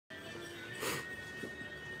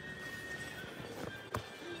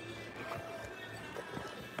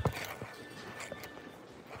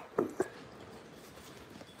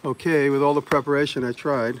Okay, with all the preparation, I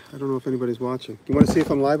tried. I don't know if anybody's watching. You want to see if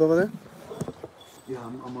I'm live over there? Yeah,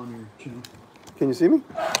 I'm on your channel. Can you see me?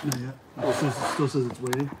 Not yet. It still says it's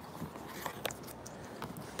waiting.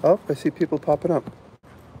 Oh, I see people popping up.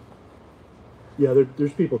 Yeah,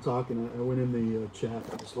 there's people talking. I went in the chat.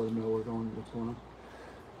 Just let them know what's going on.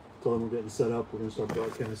 Told them we're getting set up. We're going to start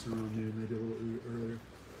broadcasting around noon. They did a little earlier.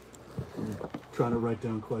 I'm trying to write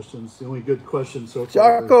down questions. The only good question so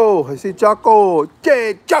far. Jocko! I see Jocko!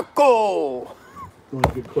 J. Jocko! The only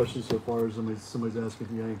good question so far is somebody's asking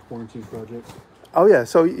if you have any quarantine projects. Oh yeah,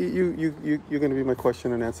 so you're going to be my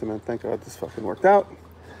question and answer man. Thank God this fucking worked out.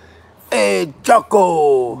 Hey,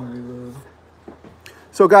 Jocko!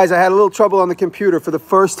 So guys, I had a little trouble on the computer for the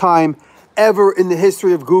first time ever in the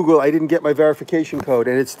history of Google. I didn't get my verification code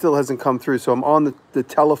and it still hasn't come through. So I'm on the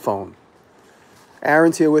telephone.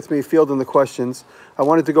 Aaron's here with me fielding the questions. I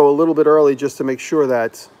wanted to go a little bit early just to make sure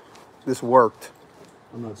that this worked.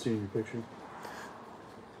 I'm not seeing your picture.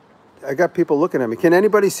 I got people looking at me. Can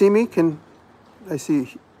anybody see me? I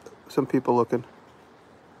see some people looking.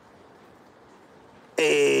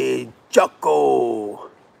 Hey,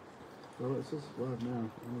 Jocko! Well, it says live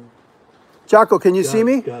now. Jocko, can you see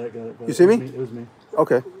me? Got it. You see me? It was me.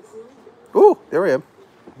 Okay. Ooh, there I am.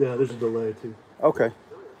 Yeah, there's a delay too. Okay.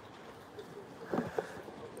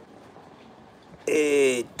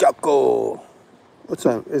 Hey, Jocko. What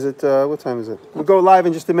time is it? What time is it? We'll go live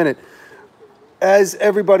in just a minute. As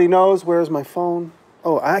everybody knows, where's my phone?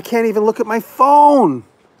 Oh, I can't even look at my phone.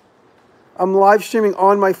 I'm live streaming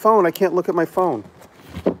on my phone. I can't look at my phone.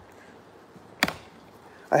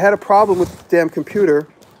 I had a problem with the damn computer.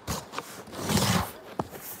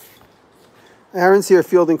 Aaron's here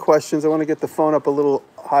fielding questions. I want to get the phone up a little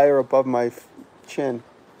higher above my chin.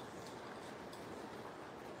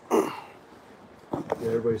 Yeah,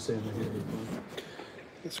 everybody's saying they hear your phone.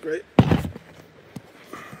 That's great.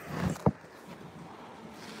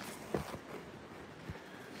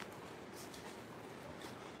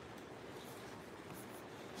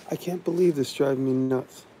 I can't believe this is driving me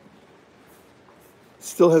nuts.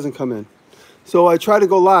 Still hasn't come in. So I try to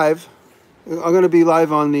go live. I'm going to be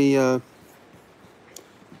live on the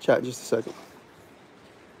chat in just a second.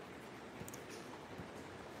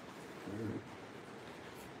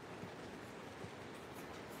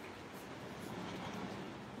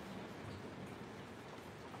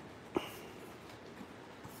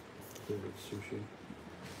 Favorite sushi.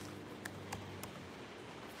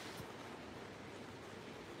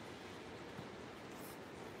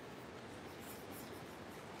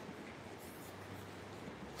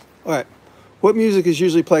 All right. What music is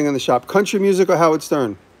usually playing in the shop? Country music or Howard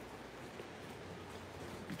Stern?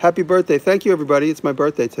 Happy birthday. Thank you, everybody. It's my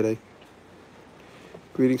birthday today.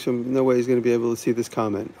 Greetings from... No way he's going to be able to see this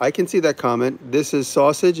comment. I can see that comment. This is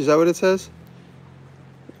sausage. Is that what it says?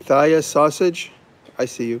 Thaya sausage. I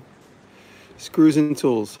see you. Screws and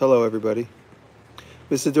tools. Hello, everybody.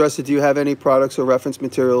 Mr. DeRessa, do you have any products or reference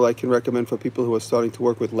material I can recommend for people who are starting to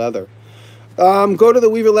work with leather? Go to the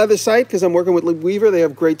Weaver Leather site because I'm working with Weaver. They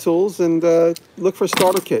have great tools, and look for a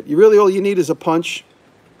starter kit. All you need is a punch,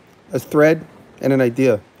 a thread, and an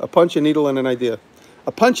idea. A punch, a needle, and an idea.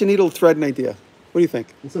 A punch, a needle, thread, and idea. What do you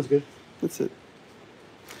think? That sounds good. That's it.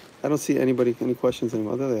 I don't see any questions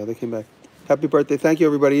anymore. There they are. They came back. Happy birthday. Thank you,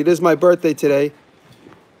 everybody. It is my birthday today.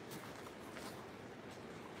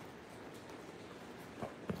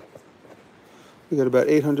 We got about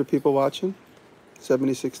 800 people watching.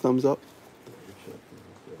 76 thumbs up.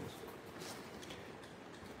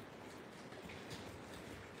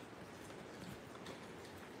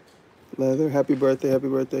 Leather, happy birthday, happy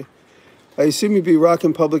birthday. I assume you'd be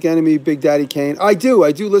rocking Public Enemy, Big Daddy Kane. I do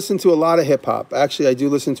listen to a lot of hip-hop. Actually, I do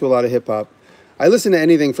listen to a lot of hip-hop. I listen to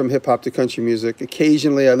anything from hip-hop to country music.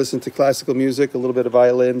 Occasionally, I listen to classical music. A little bit of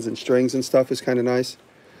violins and strings and stuff is kind of nice.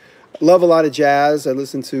 I love a lot of jazz. I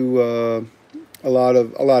listen to a lot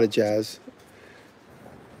of jazz.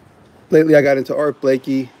 Lately, I got into Art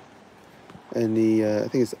Blakey and I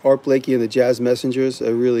think it's Art Blakey and the Jazz Messengers. I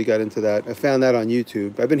really got into that. I found that on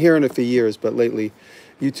YouTube. I've been hearing it for years, but lately,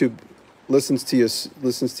 YouTube listens to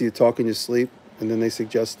you talk in your sleep, and then they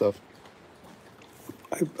suggest stuff.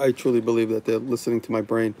 I truly believe that they're listening to my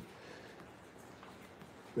brain.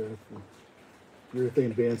 Yeah. You're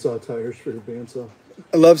thinking bandsaw tires for your bandsaw.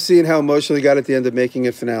 I love seeing how emotional he got at the end of making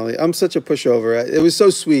it finale. I'm such a pushover. It was so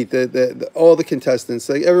sweet. All the contestants,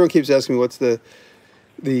 like everyone keeps asking me, what's the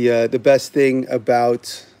best thing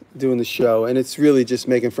about doing the show, and it's really just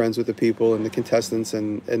making friends with the people and the contestants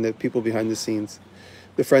and the people behind the scenes.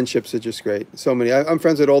 The friendships are just great. So many. I'm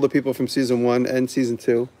friends with all the people from season 1 and season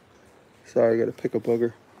 2. Sorry, I got to pick a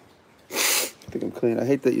booger. I think I'm clean. I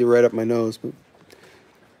hate that you're right up my nose, but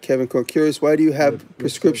Kevin Corn. Curious, why do you have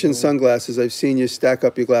prescription sunglasses? I've seen you stack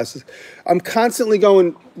up your glasses. I'm constantly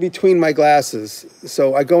going between my glasses.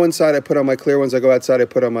 So I go inside, I put on my clear ones. I go outside, I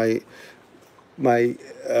put on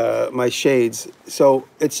my shades. So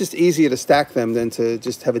it's just easier to stack them than to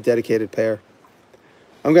just have a dedicated pair.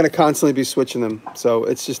 I'm going to constantly be switching them. So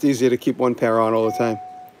it's just easier to keep one pair on all the time.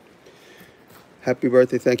 Happy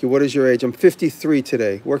birthday. Thank you. What is your age? I'm 53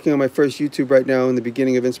 today. Working on my first YouTube right now in the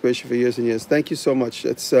beginning of Inspiration for years and years. Thank you so much.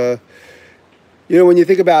 It's, you know, when you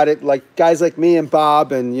think about it, like guys like me and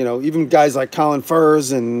Bob and, you know, even guys like Colin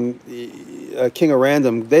Furs and King of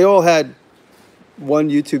Random, they all had one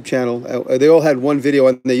YouTube channel. They all had one video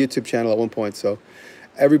on their YouTube channel at one point. So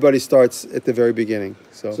everybody starts at the very beginning.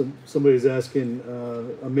 So somebody's asking,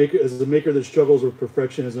 as a maker that struggles with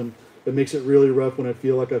perfectionism, it makes it really rough when I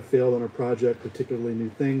feel like I've failed on a project, particularly new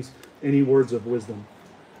things. Any words of wisdom?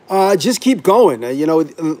 Just keep going. You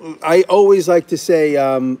know, I always like to say,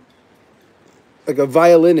 like a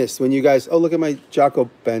violinist, when you guys, oh, look at my Jocko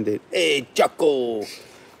Band-Aid. Hey, Jocko.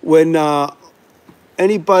 When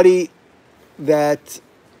anybody that,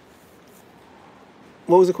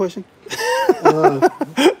 what was the question?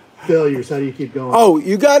 Failures, how do you keep going? Oh,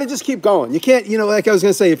 you got to just keep going. You can't, you know, like I was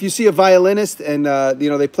going to say, if you see a violinist and, you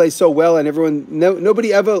know, they play so well and everyone,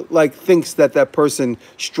 nobody ever, like, thinks that that person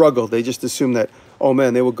struggled. They just assume that, oh,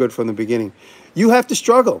 man, they were good from the beginning. You have to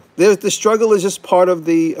struggle. The struggle is just part of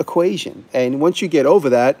the equation. And once you get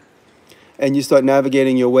over that and you start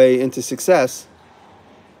navigating your way into success,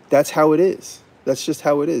 that's how it is. That's just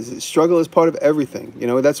how it is. Struggle is part of everything. You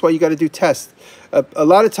know, that's why you got to do tests. A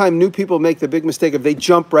lot of time, new people make the big mistake of they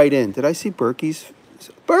jump right in. Did I see Berkey's?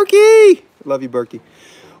 Berkey! Love you, Berkey.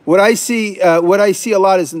 What I see a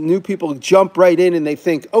lot is new people jump right in and they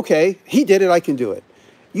think, okay, he did it, I can do it.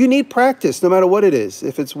 You need practice, no matter what it is.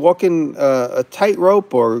 If it's walking a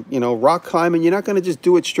tightrope or, you know, rock climbing, you're not going to just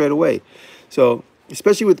do it straight away. So,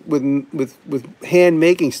 especially with hand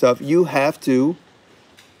making stuff, you have to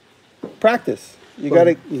practice. You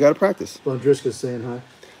gotta practice. Vondriska's saying hi.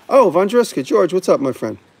 Oh, Vondriska, George, what's up, my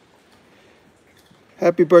friend?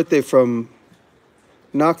 Happy birthday from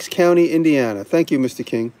Knox County, Indiana. Thank you, Mr.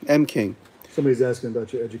 King, M. King. Somebody's asking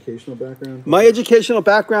about your educational background. My educational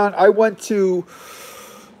background, I went to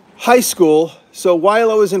high school. So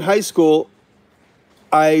while I was in high school,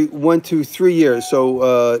 I went to 3 years.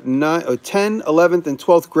 So 10, 11th, and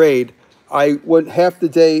 12th grade, I went half the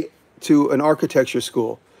day to an architecture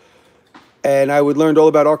school. And I would learn all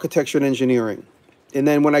about architecture and engineering. And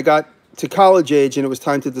then when I got to college age and it was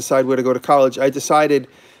time to decide where to go to college, I decided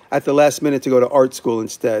at the last minute to go to art school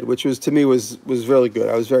instead, which was, to me, was really good.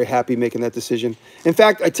 I was very happy making that decision. In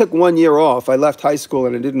fact, I took 1 year off. I left high school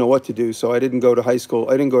and I didn't know what to do, so I didn't go to high school.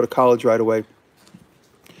 I didn't go to college right away.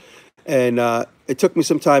 And it took me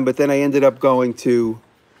some time, but then I ended up going to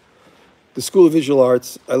the School of Visual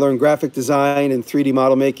Arts. I learned graphic design and 3D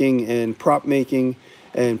model making and prop making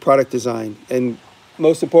and product design. And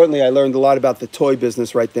most importantly, I learned a lot about the toy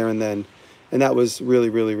business right there and then. And that was really,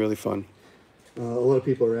 really, really fun. A lot of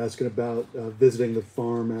people are asking about visiting the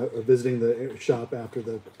farm, or visiting the shop after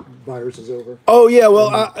the virus is over. Oh, yeah,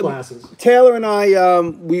 well, classes. Taylor and I,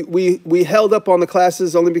 we held up on the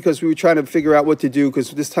classes only because we were trying to figure out what to do,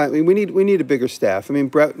 because this time, we need a bigger staff. I mean,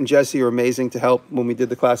 Brett and Jesse are amazing to help when we did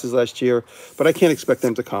the classes last year, but I can't expect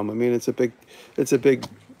them to come. I mean, it's a big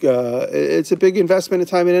investment in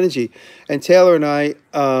time and energy. And Taylor and I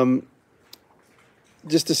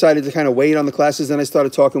just decided to kind of wait on the classes. Then I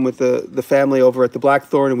started talking with the family over at the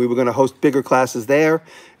Blackthorn, and we were going to host bigger classes there,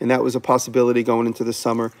 and that was a possibility going into the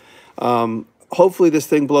summer. Hopefully this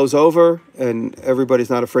thing blows over and everybody's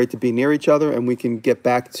not afraid to be near each other, and we can get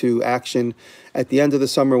back to action at the end of the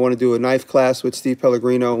summer. I want to do a knife class with Steve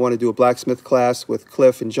Pellegrino. I want to do a blacksmith class with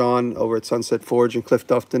Cliff and John over at Sunset Forge and Cliff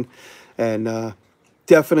Dufton. And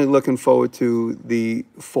definitely looking forward to the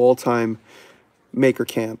fall time maker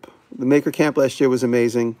camp. The maker camp last year was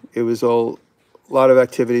amazing. It was a lot of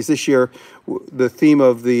activities. This year, the theme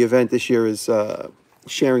of the event this year is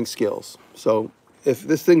sharing skills. So if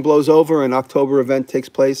this thing blows over and October event takes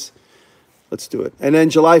place, let's do it. And then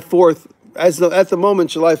July 4th, at the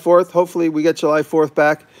moment, July 4th, hopefully we get July 4th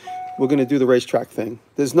back, we're going to do the racetrack thing.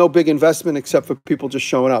 There's no big investment except for people just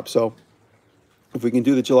showing up. So if we can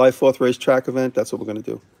do the July 4th racetrack event, that's what we're going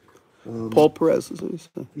to do. Paul Perez is what he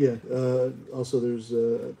said. Yeah. Also, there's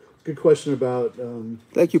a good question about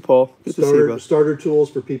thank you, Paul. Good to see you, bro. Starter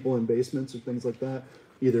tools for people in basements or things like that,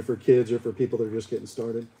 either for kids or for people that are just getting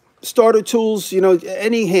started. Starter tools, you know,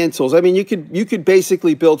 any hand tools. I mean, you could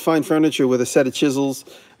basically build fine furniture with a set of chisels,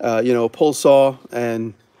 you know, a pull saw,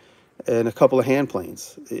 and and a couple of hand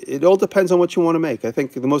planes. It all depends on what you want to make. I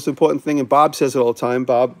think the most important thing, and Bob says it all the time,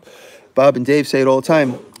 Bob and Dave say it all the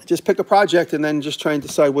time, just pick a project and then just try and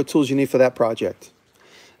decide what tools you need for that project.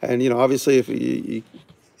 And, obviously if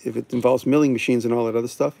it involves milling machines and all that other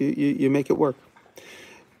stuff, you make it work.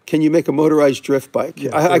 Can you make a motorized drift bike?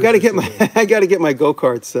 Yeah, I got to get my I got to get my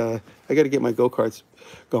go-karts. I got to get my go-karts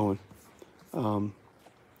going.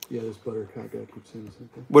 Yeah, this Buttercut guy keeps saying the same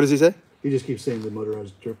thing. What does he say? He just keeps saying the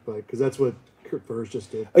motorized drift bike because that's what Kurt Furs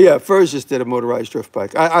just did. Oh, yeah, Furs just did a motorized drift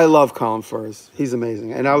bike. I love Colin Furs. He's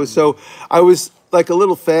amazing. And I was like a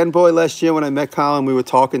little fanboy last year when I met Colin. We were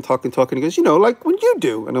talking. He goes, like when you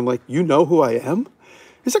do. And I'm like, you know who I am?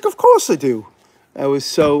 He's like, of course I do. I was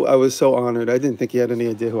so honored. I didn't think he had any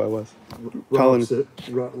idea who I was.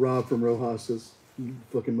 Rob from Rojas says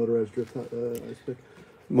fucking motorized drift ice pick.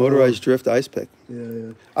 Motorized drift ice pick.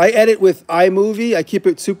 Yeah. I edit with iMovie. I keep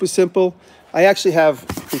it super simple. I actually have,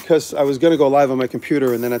 because I was going to go live on my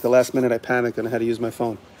computer, and then at the last minute I panicked and I had to use my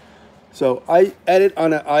phone. So I edit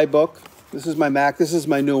on an iBook. This is my Mac. This is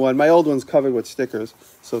my new one. My old one's covered with stickers,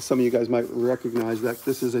 so some of you guys might recognize that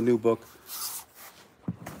this is a new book.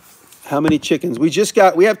 How many chickens? We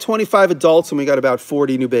have 25 adults and we got about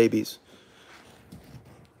 40 new babies.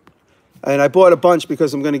 And I bought a bunch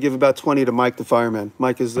because I'm going to give about 20 to Mike the fireman.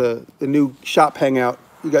 Mike is the new shop hangout.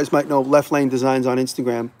 You guys might know Left Lane Designs on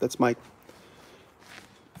Instagram. That's Mike.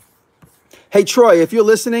 Hey, Troy, if you're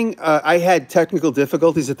listening, I had technical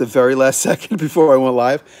difficulties at the very last second before I went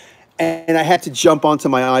live. And I had to jump onto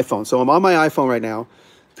my iPhone. So I'm on my iPhone right now.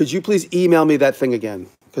 Could you please email me that thing again?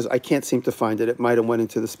 Because I can't seem to find it. It might have went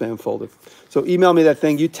into the spam folder. So email me that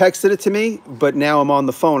thing. You texted it to me, but now I'm on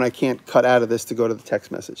the phone. I can't cut out of this to go to the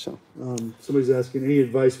text message. So somebody's asking, any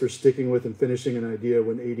advice for sticking with and finishing an idea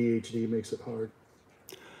when ADHD makes it hard?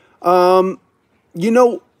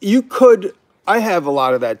 You could. I have a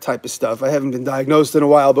lot of that type of stuff. I haven't been diagnosed in a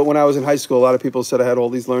while, but when I was in high school, a lot of people said I had all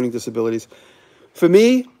these learning disabilities. For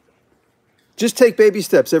me, just take baby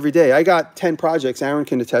steps every day. I got 10 projects. Aaron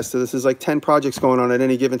can attest to this. There's like 10 projects going on at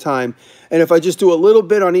any given time. And if I just do a little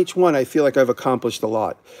bit on each one, I feel like I've accomplished a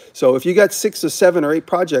lot. So if you got 6 or 7 or 8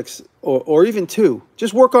 projects, or even 2,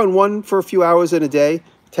 just work on one for a few hours in a day,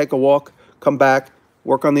 take a walk, come back,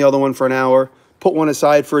 work on the other one for an hour, put one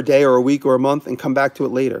aside for a day or a week or a month, and come back to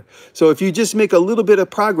it later. So if you just make a little bit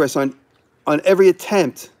of progress on every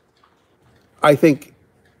attempt, I think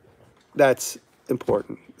that's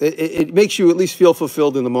important. It makes you at least feel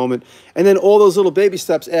fulfilled in the moment. And then all those little baby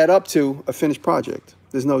steps add up to a finished project.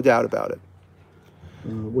 There's no doubt about it.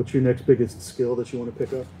 What's your next biggest skill that you want to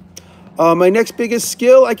pick up? My next biggest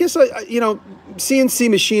skill, I guess, CNC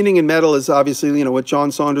machining and metal is obviously, what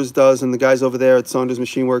John Saunders does and the guys over there at Saunders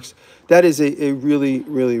Machine Works. That is a really,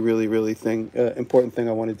 really, really, really important thing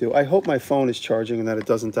I want to do. I hope my phone is charging and that it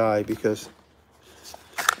doesn't die because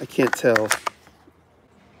I can't tell.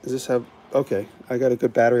 Does this have... Okay, I got a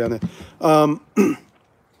good battery on there.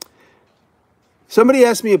 Somebody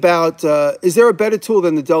asked me about, is there a better tool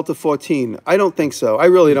than the Delta 14? I don't think so. I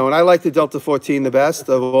really don't. I like the Delta 14 the best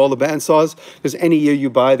of all the bandsaws because any year you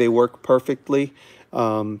buy, they work perfectly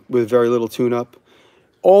with very little tune-up.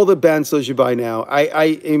 All the bandsaws you buy now,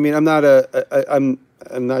 I mean, I'm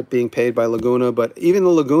not being paid by Laguna, but even the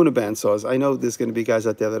Laguna bandsaws, I know there's going to be guys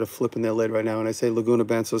out there that are flipping their lid right now, and I say Laguna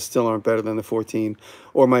bandsaws still aren't better than the 14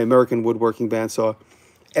 or my American woodworking bandsaw.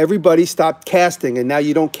 Everybody stopped casting, and now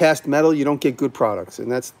you don't cast metal, you don't get good products,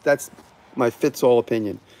 and that's my fits-all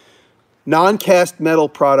opinion. Non-cast metal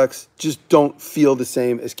products just don't feel the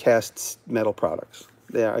same as cast metal products.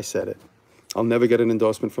 Yeah, I said it. I'll never get an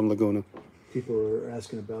endorsement from Laguna. People are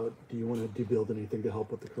asking about, do you want to debuild anything to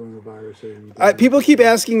help with the coronavirus? People keep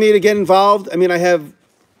asking me to get involved. I mean, I have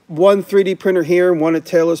one 3D printer here and one at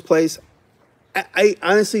Taylor's place. I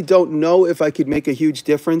honestly don't know if I could make a huge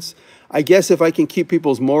difference. I guess if I can keep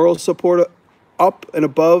people's moral support up and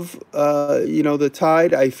above, the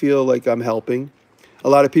tide, I feel like I'm helping. A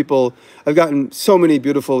lot of people, I've gotten so many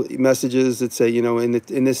beautiful messages that say,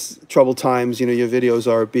 in this troubled times, your videos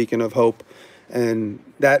are a beacon of hope. And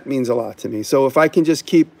that means a lot to me. So if I can just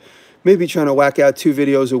keep maybe trying to whack out 2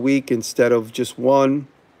 videos a week instead of just one,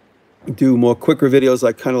 do more quicker videos,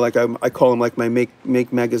 like kind of like I call them like my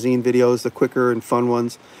make magazine videos, the quicker and fun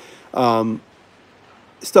ones,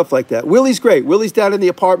 stuff like that. Willie's great. Willie's down in the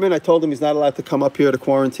apartment. I told him he's not allowed to come up here to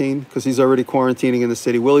quarantine because he's already quarantining in the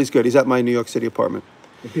city. Willie's good. He's at my New York City apartment.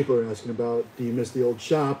 And people are asking about, do you miss the old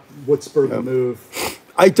shop? What spurred the move?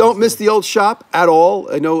 I don't miss the old shop at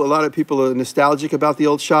all. I know a lot of people are nostalgic about the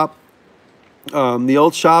old shop. The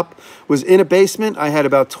old shop was in a basement. I had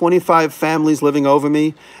about 25 families living over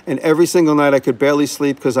me, and every single night I could barely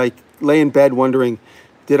sleep because I lay in bed wondering,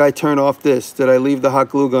 Did I turn off this? Did I leave the hot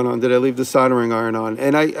glue gun on? Did I leave the soldering iron on?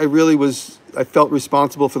 And I really was, I felt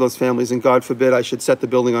responsible for those families, and God forbid I should set the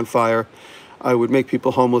building on fire. I would make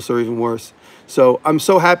people homeless or even worse. So I'm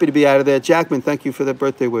so happy to be out of there. Jackman, thank you for that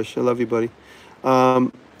birthday wish. I love you, buddy.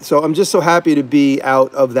 So I'm just so happy to be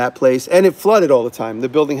out of that place. And it flooded all the time. The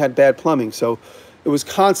building had bad plumbing, so it was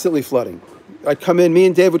constantly flooding. I'd come in, me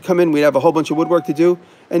and Dave would come in, we'd have a whole bunch of woodwork to do,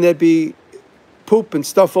 and there'd be poop and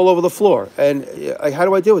stuff all over the floor. And how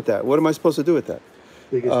do I deal with that? What am I supposed to do with that?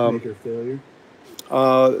 Biggest maker failure?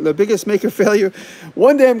 The biggest maker failure?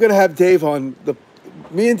 One day I'm going to have Dave on.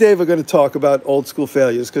 Me and Dave are going to talk about old school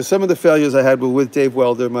failures, because some of the failures I had were with Dave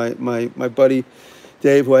Welder, my buddy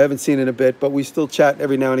Dave, who I haven't seen in a bit, but we still chat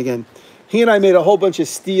every now and again. He and I made a whole bunch of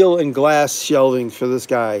steel and glass shelving for this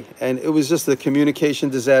guy, and it was just a communication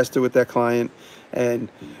disaster with that client. And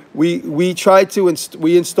we tried to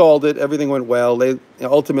we installed it. Everything went well. They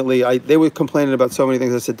ultimately they were complaining about so many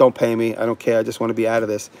things. I said, "Don't pay me. I don't care. I just want to be out of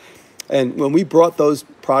this." And when we brought those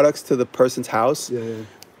products to the person's house,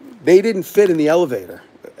 they didn't fit in the elevator.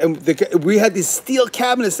 And we had these steel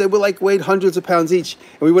cabinets that were like weighed hundreds of pounds each,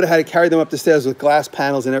 and we would have had to carry them up the stairs with glass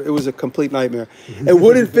panels, and it was a complete nightmare. It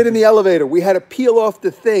wouldn't fit in the elevator. We had to peel off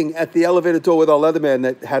the thing at the elevator door with our Leatherman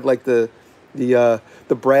that had like the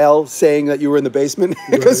braille saying that you were in the basement,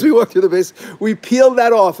 because we walked through the basement. We peeled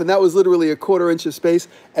that off, and that was literally a 1/4 inch of space,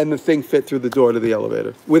 and the thing fit through the door to the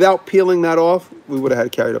elevator. Without peeling that off, we would have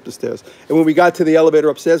had to carry it up the stairs. And when we got to the elevator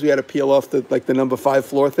upstairs, we had to peel off the number 5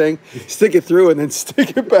 floor thing, stick it through, and then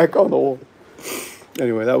stick it back on the wall.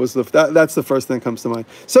 Anyway, that's the first thing that comes to mind.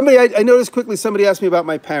 I noticed quickly, somebody asked me about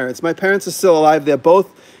my parents. My parents are still alive. They're both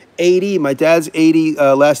 80. My dad's 80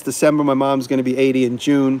 last December. My mom's going to be 80 in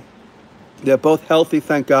June. They're both healthy,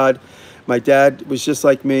 thank God. My dad was just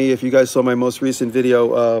like me. If you guys saw my most recent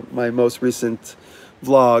video, my most recent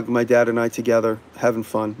vlog, my dad and I together having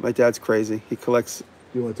fun. My dad's crazy. He collects...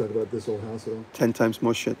 You want to talk about this old house at all? 10 times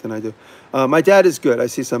more shit than I do. My dad is good. I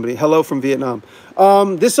see somebody. Hello from Vietnam.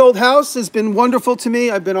 This old house has been wonderful to me.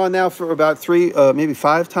 I've been on now for about 3, maybe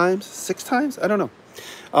 5 times, 6 times. I don't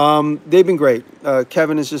know. They've been great.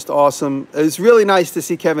 Kevin is just awesome. It's really nice to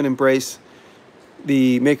see Kevin embrace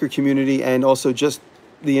the maker community and also just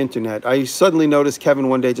the internet. I suddenly noticed Kevin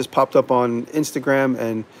one day just popped up on Instagram,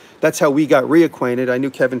 and that's how we got reacquainted. I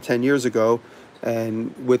knew Kevin 10 years ago,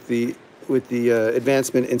 and with the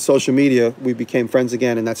advancement in social media, we became friends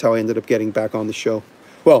again, and that's how I ended up getting back on the show.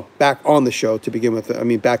 Well, back on the show to begin with. I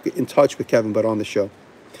mean, back in touch with Kevin, but on the show.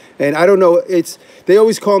 And I don't know, they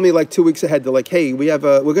always call me like 2 weeks ahead. They're like, "Hey, we're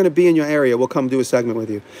going to be in your area. We'll come do a segment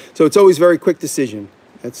with you." So it's always very quick decision.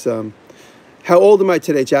 It's how old am I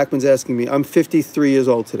today? Jackman's asking me. I'm 53 years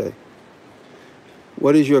old today.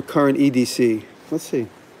 What is your current EDC? Let's see.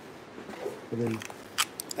 And then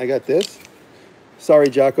I got this.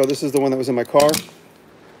 Sorry, Jocko. This is the one that was in my car.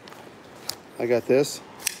 I got this.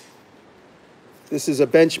 This is a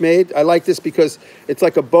Benchmade. I like this because it's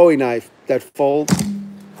like a Bowie knife that folds.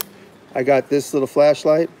 I got this little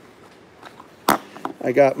flashlight.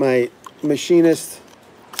 I got my machinist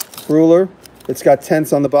ruler. It's got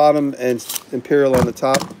tenths on the bottom and imperial on the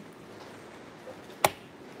top.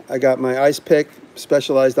 I got my ice pick,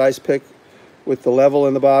 specialized ice pick with the level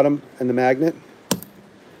in the bottom and the magnet.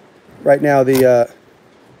 Right now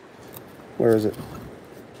where is it?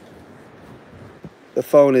 The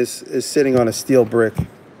phone is sitting on a steel brick.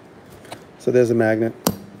 So there's a magnet.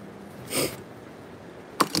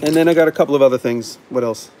 And then I got a couple of other things. What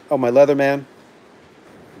else? Oh, my Leatherman.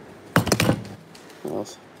 What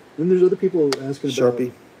else? Then there's other people asking about...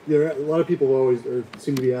 Sharpie. Yeah, a lot of people always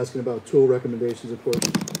seem to be asking about tool recommendations, of course.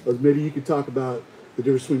 Maybe you could talk about the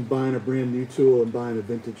difference between buying a brand new tool and buying a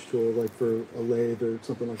vintage tool, like for a lathe or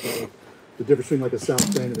something like that. Like the difference between like a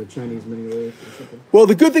South Bend and a Chinese mini lathe or something. Well,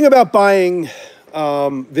 the good thing about buying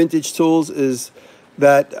vintage tools is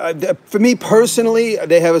that for me personally,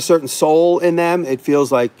 they have a certain soul in them. It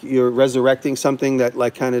feels like you're resurrecting something that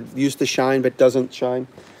like kind of used to shine but doesn't shine.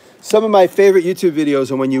 Some of my favorite YouTube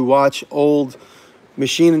videos are when you watch old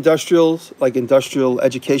machine industrials, like industrial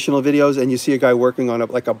educational videos, and you see a guy working on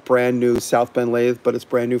like a brand new South Bend lathe, but it's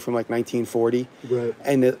brand new from like 1940. Right.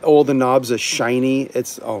 And all the knobs are shiny.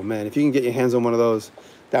 It's, oh man, if you can get your hands on one of those,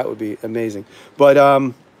 that would be amazing. But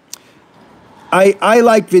I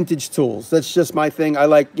like vintage tools. That's just my thing. I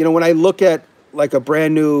like, you know, when I look at like a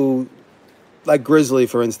brand new, like Grizzly,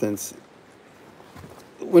 for instance,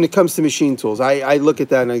 when it comes to machine tools, I look at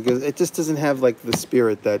that and I go, it just doesn't have like the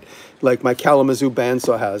spirit that like my Kalamazoo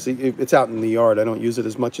bandsaw has. It's out in the yard. I don't use it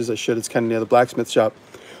as much as I should. It's kind of near the blacksmith shop.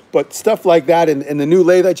 But stuff like that, and the new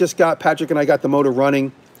lathe I just got, Patrick and I got the motor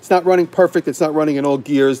running. It's not running perfect. It's not running in all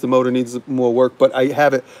gears. The motor needs more work, but I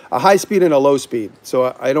have it a high speed and a low speed.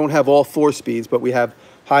 So I don't have all 4 speeds, but we have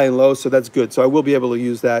high and low, so that's good. So I will be able to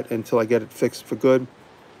use that until I get it fixed for good.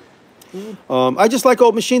 I just like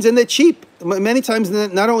old machines, and they're cheap. Many times,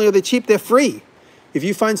 not only are they cheap, they're free. If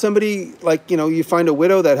you find somebody like, you find a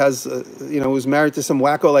widow that has, who's married to some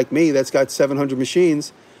wacko like me that's got 700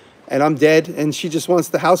 machines, and I'm dead, and she just wants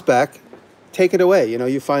the house back, take it away.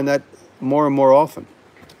 You find that more and more often.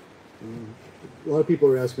 A lot of people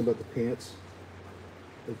are asking about the pants.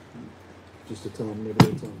 Just to tell them, maybe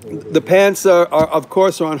it's on hold. The pants are of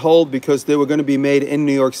course on hold because they were going to be made in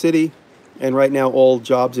New York City, and right now all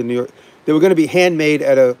jobs in New York, they were going to be handmade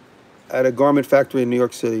at a garment factory in New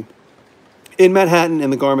York City, in Manhattan in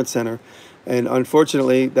the Garment Center, and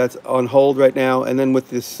unfortunately that's on hold right now. And then with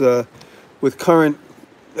this with current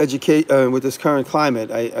with this current climate,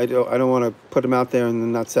 I don't want to put them out there and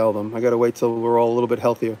then not sell them. I got to wait till we're all a little bit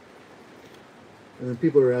healthier. And then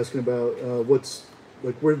people are asking about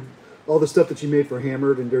where all the stuff that you made for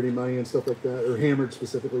Hammered and Dirty Money and stuff like that, or Hammered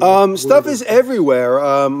specifically. Stuff is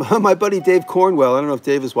everywhere. My buddy Dave Cornwell, I don't know if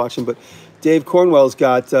Dave is watching, but Dave Cornwell's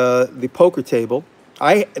got the poker table.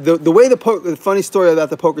 The funny story about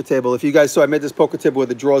the poker table, if you guys saw, I made this poker table where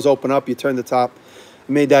the drawers open up, you turn the top.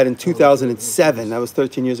 I made that in 2007. That was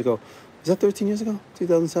 13 years ago. Is that 13 years ago?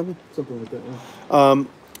 2007? Something like that, yeah.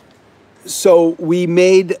 So we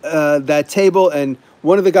made that table, and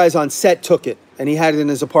one of the guys on set took it, and he had it in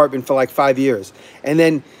his apartment for like 5 years. And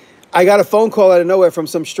then I got a phone call out of nowhere from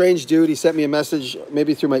some strange dude. He sent me a message,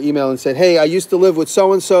 maybe through my email, and said, "Hey, I used to live with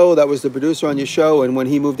so-and-so. That was the producer on your show. And when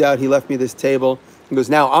he moved out, he left me this table." He goes,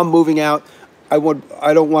 "Now I'm moving out. I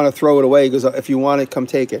don't want to throw it away." He goes, "If you want it, come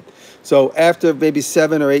take it." So after maybe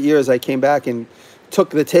 7 or 8 years, I came back and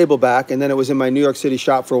took the table back, and then it was in my New York City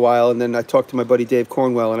shop for a while. And then I talked to my buddy Dave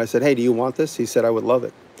Cornwell, and I said, "Hey, do you want this?" He said, "I would love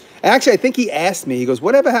it." Actually, I think he asked me. He goes,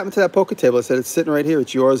 "Whatever happened to that poker table?" I said, "It's sitting right here.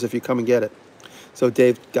 It's yours if you come and get it." So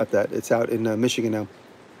Dave got that. It's out in Michigan now.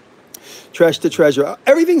 Trash to treasure.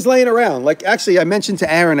 Everything's laying around. Like, actually, I mentioned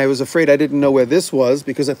to Aaron, I was afraid I didn't know where this was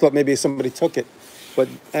because I thought maybe somebody took it. But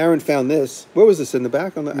Aaron found this. Where was this? In the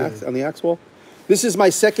back on the axe wall? This is my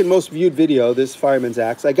second most viewed video, this fireman's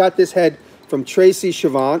axe. I got this head from Tracy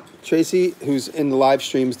Chavant. Tracy, who's in the live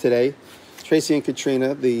streams today. Tracy and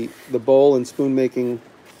Katrina, the bowl and spoon making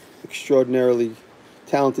extraordinarily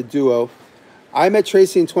talented duo. I met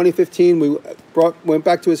Tracy in 2015. We went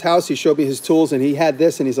back to his house. He showed me his tools, and he had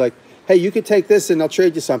this, and he's like, "Hey, you could take this, and I'll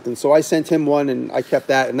trade you something." So I sent him one, and I kept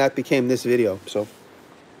that, and that became this video. So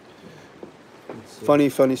funny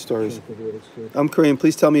stories. I'm Kareem.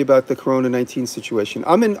 Please tell me about the Corona-19 situation.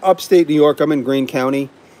 I'm in upstate New York. I'm in Greene County,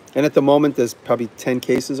 and at the moment, there's probably 10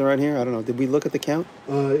 cases around here. I don't know. Did we look at the count?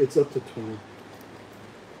 It's up to 20.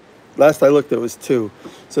 Last I looked, there was 2.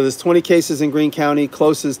 So there's 20 cases in Greene County.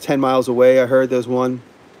 Closest 10 miles away. I heard there's one.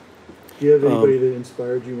 Do you have anybody that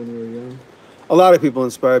inspired you when you were young? A lot of people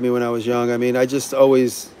inspired me when I was young. I mean, I just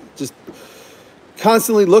always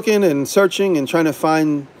constantly looking and searching and trying to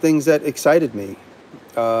find things that excited me.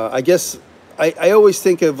 I guess I always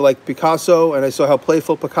think of like Picasso, and I saw how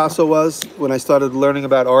playful Picasso was when I started learning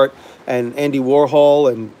about art, and Andy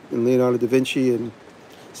Warhol and Leonardo da Vinci and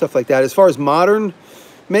stuff like that. As far as modern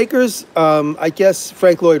makers, I guess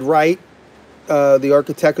Frank Lloyd Wright, the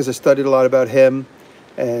architect, because I studied a lot about him.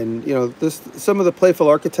 And, some of the playful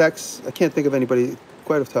architects, I can't think of anybody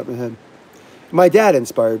quite off the top of my head. My dad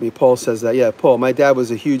inspired me. Paul says that. Yeah, Paul, my dad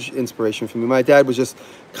was a huge inspiration for me. My dad was just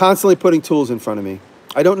constantly putting tools in front of me.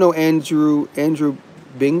 I don't know Andrew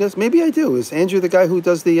Bingas. Maybe I do. Is Andrew the guy who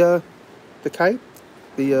does the kite?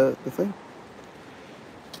 The thing?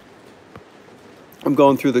 I'm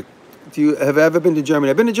going through the... Have I ever been to Germany?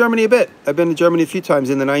 I've been to Germany a bit. I've been to Germany a few times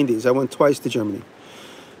in the 90s. I went twice to Germany.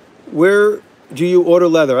 Where do you order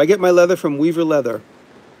leather? I get my leather from Weaver Leather.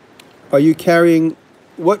 Are you carrying...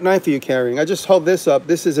 What knife are you carrying? I just hold this up.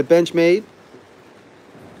 This is a Benchmade.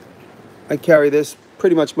 I carry this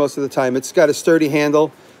pretty much most of the time. It's got a sturdy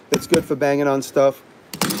handle. It's good for banging on stuff.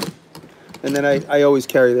 And then I always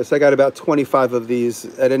carry this. I got about 25 of these.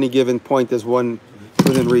 At any given point, there's one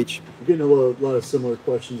within reach. I'm getting a lot of similar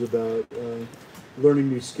questions about learning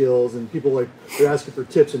new skills, and people they're asking for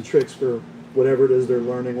tips and tricks for whatever it is they're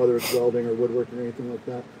learning, whether it's welding or woodworking or anything like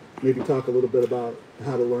that. Maybe talk a little bit about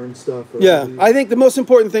how to learn stuff. Yeah, I think the most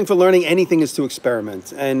important thing for learning anything is to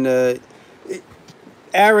experiment. And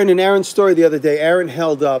Aaron's story the other day, Aaron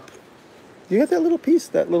held up, you got that little piece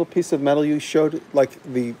of metal you showed, like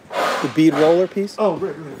the bead roller piece? Oh,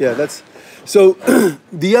 right. Yeah, that's, so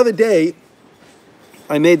the other day,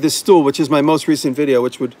 I made this stool, which is my most recent video,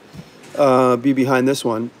 which would be behind this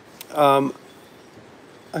one.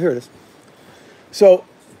 Here it is. So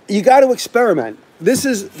you got to experiment. This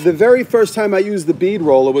is the very first time I used the bead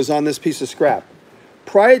roller was on this piece of scrap.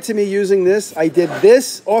 Prior to me using this, I did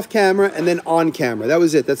this off camera and then on camera. That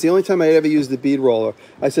was it. That's the only time I ever used the bead roller.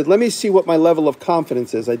 I said, let me see what my level of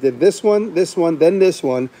confidence is. I did this one, then this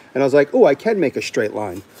one, and I was like, oh, I can make a straight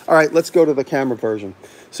line. All right, let's go to the camera version.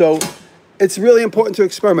 So it's really important to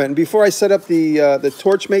experiment. And before I set up the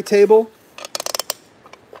Torchmate table,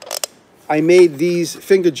 I made these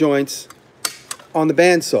finger joints on the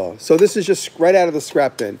bandsaw. So this is just right out of the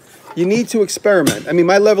scrap bin. You need to experiment. I mean,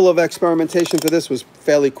 my level of experimentation for this was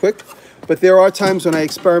fairly quick, but there are times when I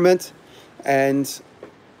experiment and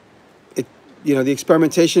the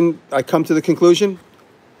experimentation, I come to the conclusion,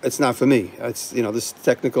 it's not for me. It's, this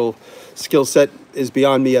technical skill set is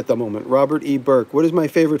beyond me at the moment. Robert E. Burke, what is my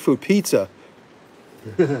favorite food? Pizza.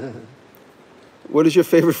 What is your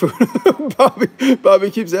favorite food? Bobby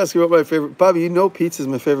keeps asking what my favorite. Bobby, pizza is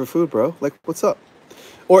my favorite food, bro. Like, what's up?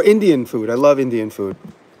 Or Indian food. I love Indian food.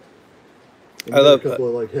 I love a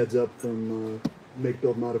couple of heads up from Make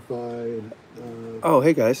Build Modify. And, oh,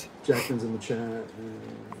 hey guys. Jackson's in the chat.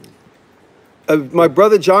 My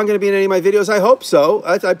brother John going to be in any of my videos? I hope so.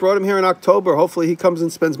 I brought him here in October. Hopefully he comes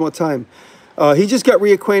and spends more time. He just got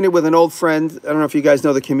reacquainted with an old friend. I don't know if you guys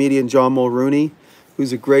know the comedian John Mulrooney,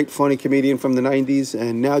 who's a great, funny comedian from the 90s.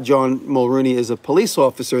 And now John Mulrooney is a police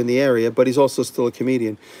officer in the area, but he's also still a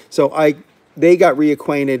comedian. So they got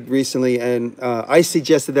reacquainted recently, and I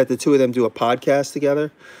suggested that the two of them do a podcast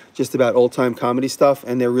together, just about old-time comedy stuff,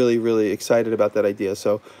 and they're really, really excited about that idea.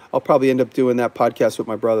 So I'll probably end up doing that podcast with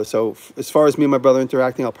my brother. So as far as me and my brother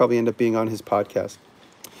interacting, I'll probably end up being on his podcast.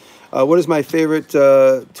 What is my favorite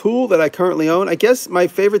tool that I currently own? I guess my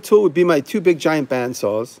favorite tool would be my two big giant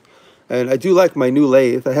bandsaws, and I do like my new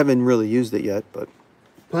lathe. I haven't really used it yet, but...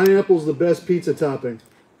 Pineapple's the best pizza topping.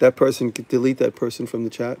 That person, delete that person from the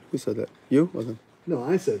chat. Who said that? You? Okay. No,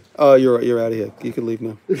 I said. Oh, you're out of here. You can leave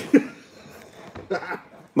now.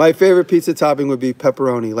 My favorite pizza topping would be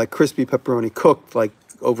pepperoni, like crispy pepperoni, cooked, like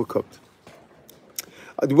overcooked.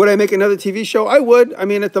 Would I make another TV show? I would. I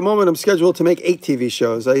mean, at the moment, I'm scheduled to make 8 TV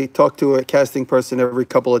shows. I talk to a casting person every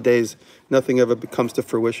couple of days. Nothing ever comes to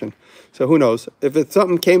fruition. So who knows? If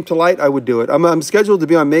something came to light, I would do it. I'm scheduled to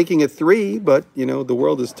be on Making It 3, but, the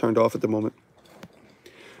world is turned off at the moment.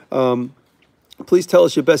 Please tell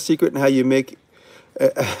us your best secret and how you make.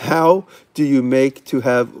 How do you make to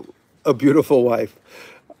have a beautiful wife?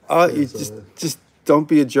 You just don't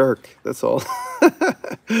be a jerk. That's all.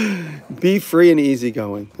 Be free and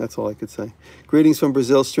easygoing. That's all I could say. Greetings from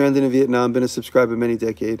Brazil, stranded in Vietnam. Been a subscriber many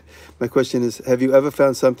decades. My question is: have you ever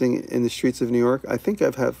found something in the streets of New York? I think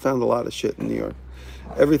have found a lot of shit in New York.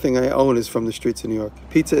 Everything I own is from the streets of New York.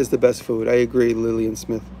 Pizza is the best food. I agree, Lillian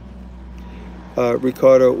Smith.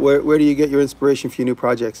 Ricardo, where do you get your inspiration for your new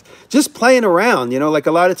projects? Just playing around, like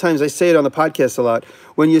a lot of times I say it on the podcast a lot.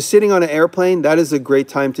 When you're sitting on an airplane, that is a great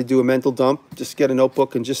time to do a mental dump. Just get a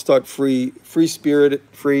notebook and just start free spirit,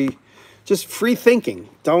 free thinking.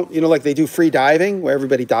 Don't, like they do free diving where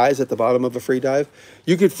everybody dies at the bottom of a free dive.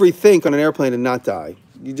 You could free think on an airplane and not die.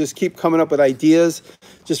 You just keep coming up with ideas.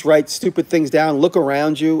 Just write stupid things down. Look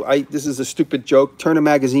around you. This is a stupid joke. Turn a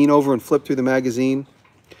magazine over and flip through the magazine.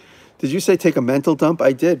 Did you say take a mental dump?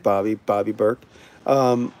 I did, Bobby Burke.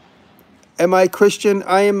 Am I Christian?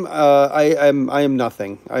 I am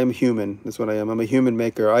nothing. I am human. That's what I am. I'm a human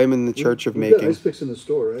maker. I am in the church of making. There's ice picks in the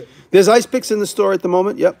store, right? There's ice picks in the store at the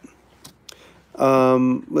moment. Yep.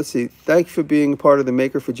 Let's see. Thank you for being a part of the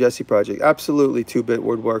Maker for Jesse project. Absolutely, 2-bit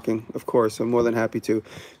woodworking. Of course, I'm more than happy to.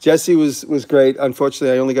 Jesse was great.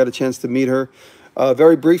 Unfortunately, I only got a chance to meet her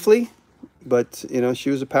very briefly. But, she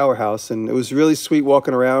was a powerhouse, and it was really sweet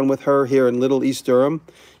walking around with her here in Little East Durham.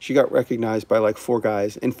 She got recognized by 4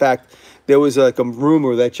 guys. In fact, there was a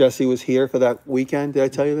rumor that Jesse was here for that weekend. Did I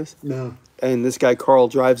tell you this? No. And this guy, Carl,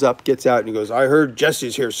 drives up, gets out, and he goes, I heard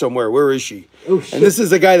Jesse's here somewhere. Where is she? Oh, shit. And this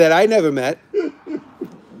is a guy that I never met.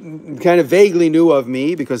 Kind of vaguely knew of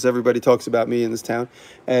me because everybody talks about me in this town.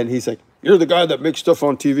 And he's like, you're the guy that makes stuff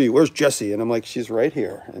on TV. Where's Jesse? And I'm like, she's right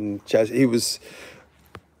here. And Jesse, he was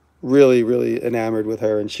really, really enamored with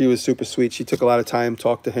her, and she was super sweet. She took a lot of time,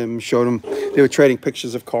 talked to him, showed him. They were trading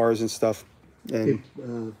pictures of cars and stuff. And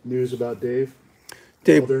news about Dave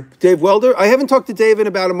Welder. I haven't talked to Dave in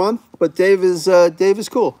about a month, but Dave is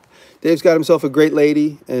cool. Dave's got himself a great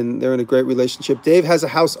lady, and they're in a great relationship. Dave has a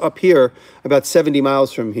house up here about 70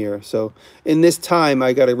 miles from here. So in this time,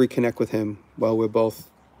 I got to reconnect with him while we're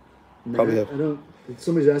both probably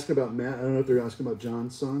Somebody's asking about Matt. I don't know if they're asking about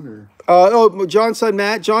John's son or... John's son,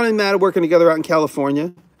 Matt. John and Matt are working together out in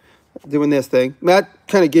California. doing this thing. Matt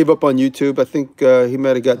kind of gave up on YouTube. I think he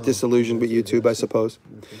might have got disillusioned with YouTube, I suppose.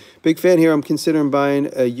 Okay. Big fan here. I'm considering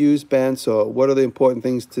buying a used bandsaw. What are the important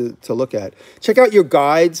things to look at? Check out your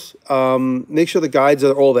guides. Make sure the guides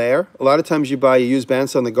are all there. A lot of times you buy a used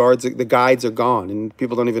bandsaw and the guides are gone, and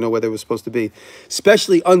people don't even know where they were supposed to be,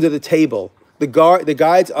 especially under the table. The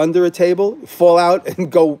guides under a table fall out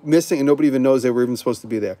and go missing, and nobody even knows they were even supposed to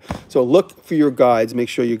be there. So look for your guides. Make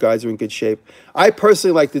sure your guides are in good shape. I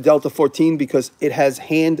personally like the Delta 14 because it has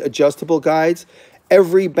hand-adjustable guides.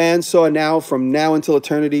 Every bandsaw now, from now until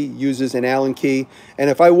eternity, uses an Allen key.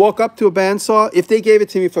 And if I walk up to a bandsaw, if they gave it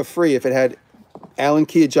to me for free, if it had Allen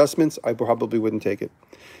key adjustments, I probably wouldn't take it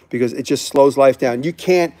because it just slows life down. You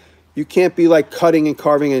can't be like cutting and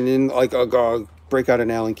carving and then like break out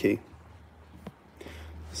an Allen key.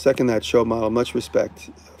 Second that show model, much respect.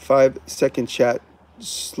 5-second chat,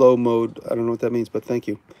 slow mode. I don't know what that means, but thank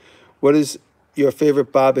you. What is your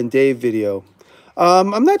favorite Bob and Dave video?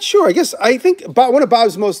 I'm not sure. I think one of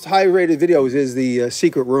Bob's most high-rated videos is the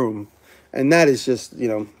Secret Room, and that is just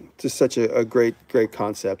just such a great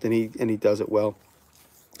concept, and he does it well.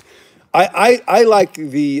 I like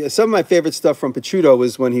some of my favorite stuff from Picciuto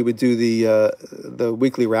was when he would do the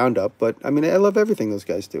weekly roundup. But I mean, I love everything those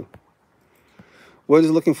guys do. What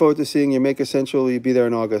is looking forward to seeing your Maker Central? Will you be there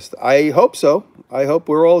in August? I hope so. I hope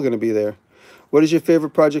we're all going to be there. What is your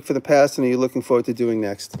favorite project for the past, and are you looking forward to doing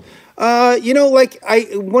next? One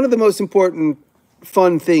of the most important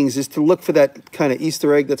fun things is to look for that kind of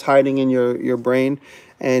Easter egg that's hiding in your brain.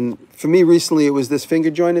 And for me recently, it was this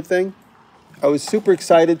finger jointed thing. I was super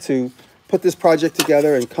excited to put this project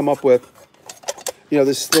together and come up with,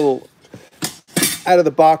 this little out of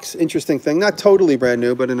the box interesting thing. Not totally brand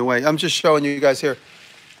new, but in a way. I'm just showing you guys here.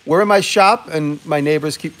 We're in my shop, and my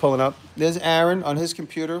neighbors keep pulling up. There's Aaron on his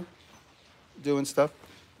computer doing stuff.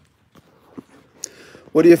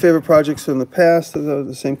 What are your favorite projects from the past?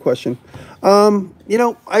 The same question.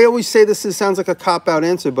 I always say this sounds like a cop-out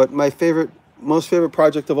answer, but my most favorite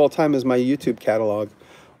project of all time is my YouTube catalog.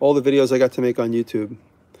 All the videos I got to make on YouTube.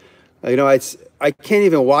 I can't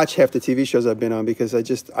even watch half the TV shows I've been on because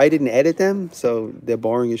I didn't edit them, so they're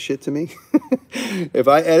boring as shit to me. If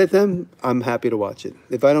I edit them, I'm happy to watch it.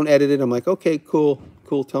 If I don't edit it, I'm like, okay, cool,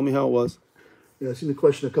 tell me how it was. Yeah, I've seen the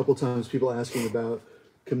question a couple times, people asking about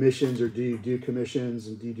commissions, or do you do commissions,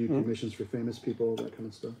 and do you do commissions for famous people, that kind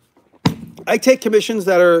of stuff? I take commissions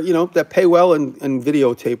that are, that pay well and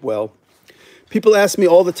videotape well. People ask me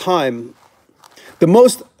all the time, the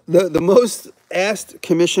most asked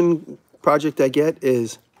commission project I get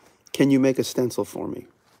is, can you make a stencil for me?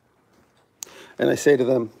 And I say to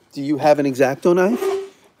them, do you have an X-Acto knife?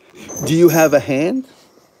 Do you have a hand?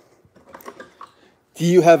 Do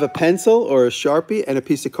you have a pencil or a Sharpie and a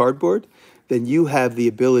piece of cardboard? Then you have the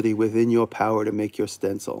ability within your power to make your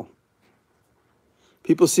stencil.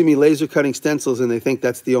 People see me laser cutting stencils and they think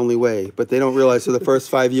that's the only way, but they don't realize for the first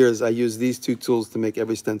 5 years I used these two tools to make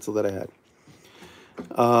every stencil that I had.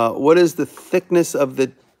 What is the thickness of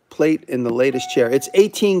the plate in the latest chair? It's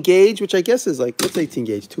 18 gauge, which I guess is like, what's 18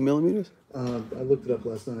 gauge, 2 millimeters? I looked it up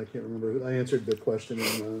last night. I can't remember. I answered the question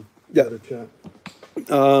in the other chat.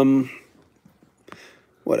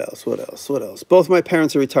 What else? Both my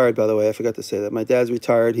parents are retired, by the way. I forgot to say that. My dad's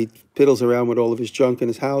retired. He fiddles around with all of his junk in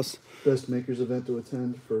his house. Best makers event to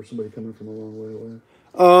attend for somebody coming from a long way away?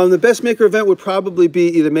 The best maker event would probably be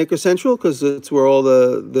either Maker Central, because it's where all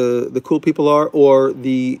the cool people are, or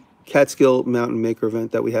the Catskill Mountain Maker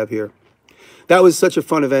event that we have here. That was such a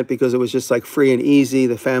fun event because it was just like free and easy.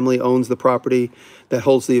 The family owns the property that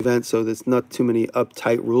holds the event, so there's not too many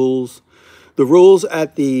uptight rules. The rules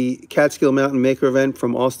at the Catskill Mountain Maker event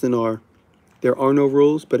from Austin are, there are no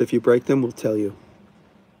rules, but if you break them, we'll tell you.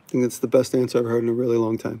 I think that's the best answer I've heard in a really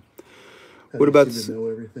long time. What about seem to know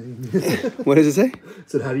everything? What does it say?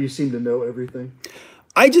 It said, how do you seem to know everything?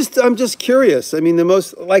 I'm just curious. I mean,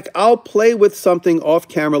 I'll play with something off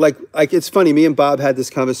camera. Like it's funny, me and Bob had this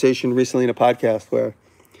conversation recently in a podcast where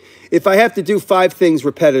if I have to do 5 things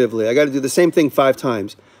repetitively, I got to do the same thing 5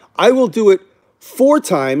 times. I will do it 4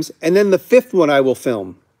 times, and then the 5th one I will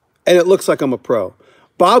film, and it looks like I'm a pro.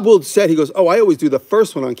 Bob will say, he goes, oh, I always do the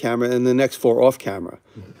first one on camera and the next 4 off camera.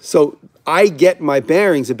 So I get my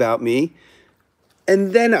bearings about me,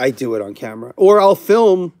 and then I do it on camera. Or I'll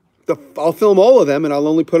film all of them, and I'll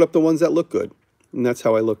only put up the ones that look good. And that's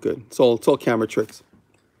how I look good. It's all camera tricks.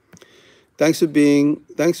 Thanks for being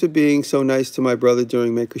so nice to my brother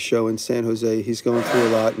during Maker Show in San Jose. He's going through a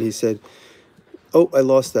lot, and he said, oh, I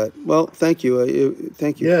lost that. Well, thank you.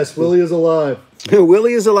 Thank you. Yes, Willie is alive.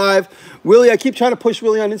 Willie is alive. Willie, I keep trying to push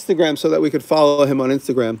Willie on Instagram so that we could follow him on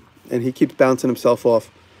Instagram, and he keeps bouncing himself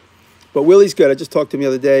off. But Willie's good. I just talked to him the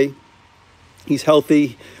other day. He's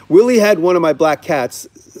healthy. Willie had one of my black cats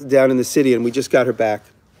down in the city, and we just got her back.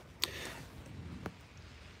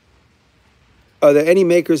 Are there any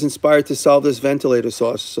makers inspired to solve this ventilator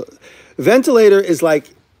sauce? So, ventilator is like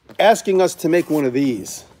asking us to make one of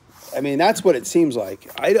these. I mean, that's what it seems like.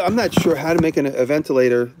 I'm not sure how to make a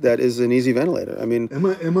ventilator that is an easy ventilator. I mean,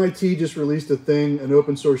 MIT just released a thing, an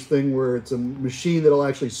open source thing, where it's a machine that'll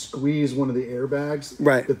actually squeeze one of the airbags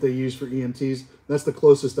that they use for EMTs. That's the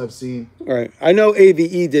closest I've seen. Right. I know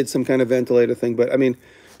AVE did some kind of ventilator thing, but I mean,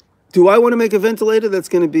 do I want to make a ventilator that's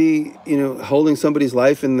going to be, holding somebody's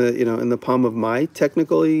life in the, in the palm of my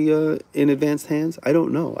technically in advanced hands? I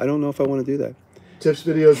don't know. I don't know if I want to do that. Tips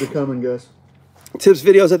videos are coming, guys. Tips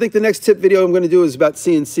videos. I think the next tip video I'm going to do is about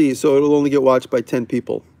CNC, so it'll only get watched by 10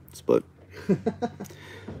 people. But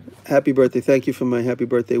happy birthday. Thank you for my happy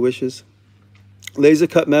birthday wishes. Laser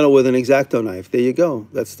cut metal with an X-Acto knife. There you go.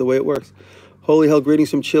 That's the way it works. Holy hell,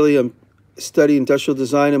 greetings from Chile. I'm studying industrial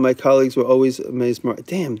design, and my colleagues were always amazed.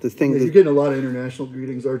 Damn, the thing. You're getting a lot of international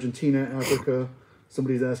greetings. Argentina, Africa.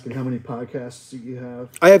 Somebody's asking how many podcasts do you have?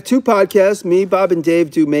 I have 2 podcasts. Me, Bob, and Dave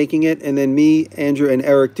do Making It, and then me, Andrew, and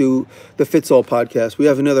Eric do the Fits All podcast. We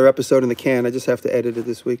have another episode in the can. I just have to edit it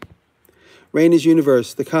this week. Raina's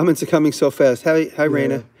Universe. The comments are coming so fast. Hi,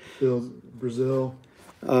 Raina. Brazil.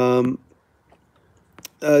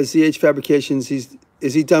 ZH Fabrications.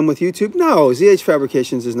 Is he done with YouTube? No, ZH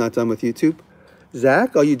Fabrications is not done with YouTube.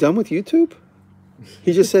 Zach, are you done with YouTube?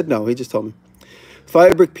 He just said no. He just told me.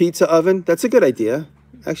 Firebrick pizza oven. That's a good idea.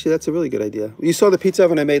 Actually, that's a really good idea. You saw the pizza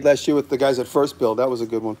oven I made last year with the guys at First Build. That was a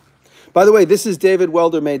good one. By the way, this is David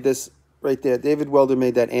Welder made this right there. David Welder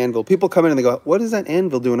made that anvil. People come in and they go, what is that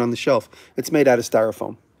anvil doing on the shelf? It's made out of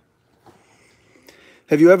styrofoam.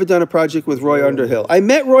 Have you ever done a project with Roy Underhill? I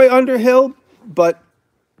met Roy Underhill, but,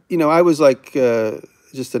 I was like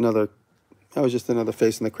just another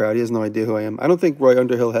face in the crowd. He has no idea who I am. I don't think Roy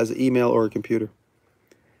Underhill has an email or a computer.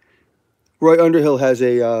 Roy Underhill has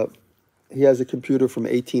a computer from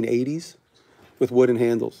 1880s with wooden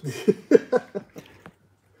handles.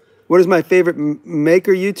 What is my favorite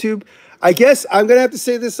maker YouTube? I guess I'm going to have to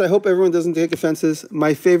say this. I hope everyone doesn't take offenses.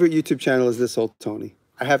 My favorite YouTube channel is This Old Tony.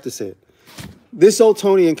 I have to say it. This Old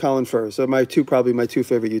Tony and Colin Furze are probably my 2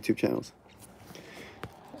 favorite YouTube channels.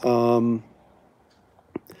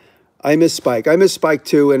 I miss Spike. I miss Spike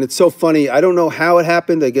too, and it's so funny. I don't know how it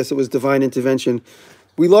happened. I guess it was divine intervention.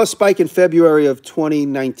 We lost Spike in February of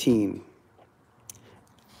 2019.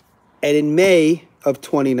 And in May of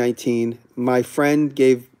 2019, my friend's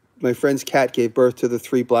cat gave birth to the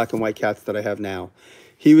 3 black and white cats that I have now.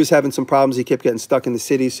 He was having some problems. He kept getting stuck in the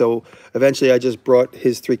city. So eventually I just brought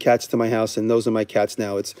his 3 cats to my house, and those are my cats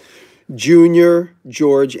now. It's Junior,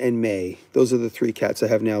 George, and May. Those are the 3 cats I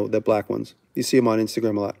have now, the black ones. You see them on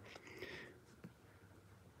Instagram a lot.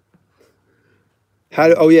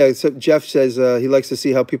 So Jeff says he likes to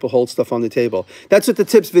see how people hold stuff on the table. That's what the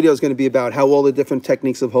tips video is going to be about, how all the different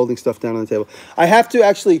techniques of holding stuff down on the table. I have to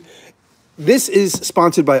actually, this is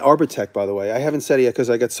sponsored by Arbortech, by the way. I haven't said it yet because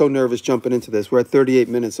I got so nervous jumping into this. We're at 38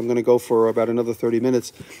 minutes. I'm going to go for about another 30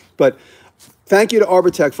 minutes. But thank you to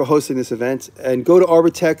Arbortech for hosting this event. And go to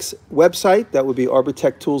Arbortech's website, that would be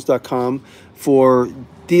arbortechTools.com, for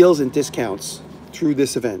deals and discounts through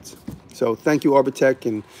this event. So thank you, Arbortech,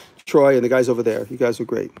 and Troy and the guys over there. You guys were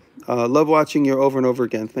great. Love watching you over and over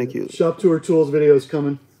again. Thank you. Shop Tour Tools video is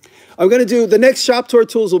coming. I'm going to do, the next Shop Tour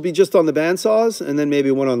Tools will be just on the bandsaws and then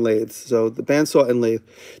maybe one on lathes. So the bandsaw and lathe.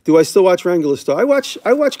 Do I still watch Wrangler Star? I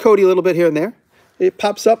watch Cody a little bit here and there. It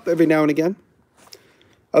pops up every now and again.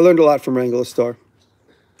 I learned a lot from Wrangler Star.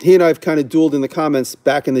 He and I have kind of dueled in the comments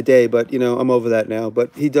back in the day, but I'm over that now.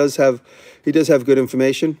 But he does have good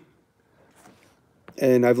information.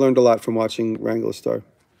 And I've learned a lot from watching Wrangler Star.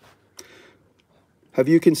 Have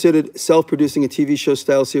you considered self-producing a TV show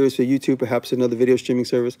style series for YouTube, perhaps another video streaming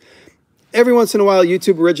service? Every once in a while,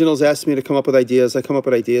 YouTube Originals asks me to come up with ideas. I come up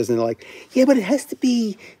with ideas, and they're like, yeah, but it has to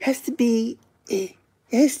be.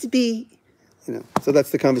 So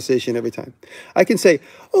that's the conversation every time. I can say,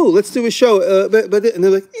 oh, let's do a show, and they're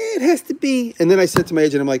like, yeah, it has to be. And then I said to my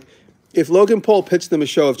agent, I'm like, if Logan Paul pitched them a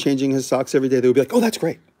show of changing his socks every day, they would be like, oh, that's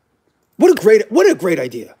great. What a great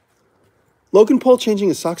idea. Logan Paul changing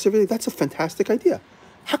his socks every day, that's a fantastic idea.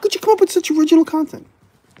 How could you come up with such original content?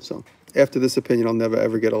 So after this opinion, I'll never,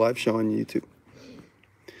 ever get a live show on YouTube.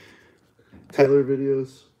 Taylor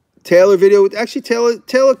videos. Taylor video. Actually,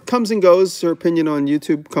 Taylor comes and goes. Her opinion on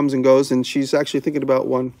YouTube comes and goes, and she's actually thinking about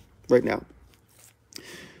one right now.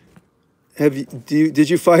 Did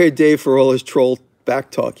you fire Dave for all his troll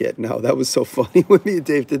back talk yet. No, that was so funny when me and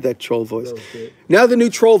Dave did that troll voice. That was great. Now the new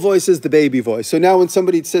troll voice is the baby voice. So now when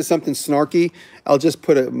somebody says something snarky, I'll just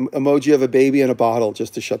put an emoji of a baby in a bottle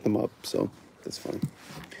just to shut them up. So that's funny.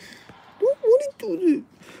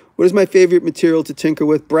 What is my favorite material to tinker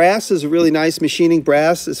with? Brass is really nice. Machining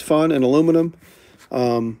brass is fun, and aluminum.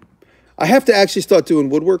 I have to actually start doing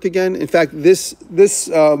woodwork again. In fact, this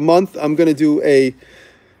month I'm going to do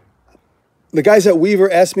the guys at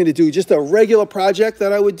Weaver asked me to do just a regular project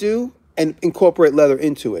that I would do and incorporate leather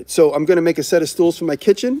into it. So I'm going to make a set of stools for my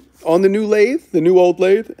kitchen on the new lathe, the new old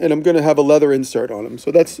lathe, and I'm going to have a leather insert on them.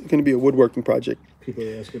 So that's going to be a woodworking project. People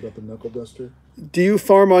are asking about the knuckle duster. Do you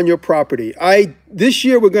farm on your property? This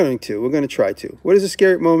year we're going to try to. What is the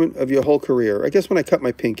scary moment of your whole career? I guess when I cut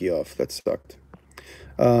my pinky off, that sucked.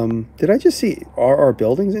 Did I just see RR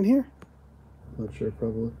buildings in here? Not sure,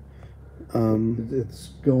 probably. It's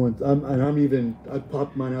going. I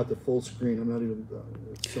popped mine out to full screen. I'm not even.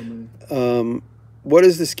 It's so many. What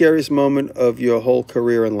is the scariest moment of your whole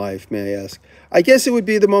career in life? May I ask? I guess it would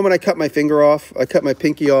be the moment I cut my finger off. I cut my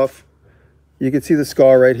pinky off. You can see the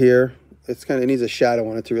scar right here. It needs a shadow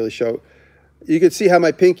on it to really show. You can see how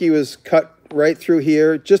my pinky was cut right through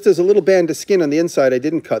here. Just as a little band of skin on the inside I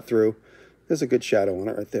didn't cut through. There's a good shadow on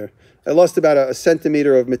it right there. I lost about a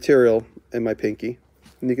centimeter of material in my pinky.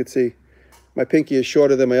 And you can see my pinky is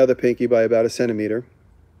shorter than my other pinky by about a centimeter.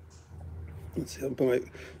 Let's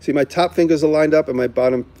see, my top fingers are lined up and my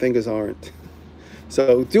bottom fingers aren't.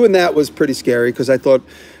 So doing that was pretty scary because I thought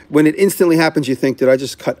when it instantly happens, you think, did I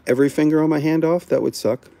just cut every finger on my hand off? That would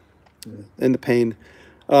suck. Yeah. And the pain.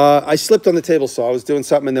 I slipped on the table saw. I was doing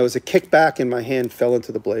something and there was a kickback and my hand fell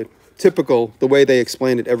into the blade. Typical, the way they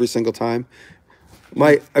explain it every single time.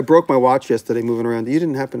 I broke my watch yesterday moving around. You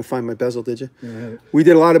didn't happen to find my bezel, did you? Yeah, we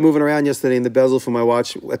did a lot of moving around yesterday in the bezel for my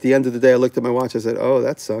watch. At the end of the day, I looked at my watch. I said, oh,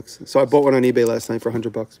 that sucks. So I bought one on eBay last night for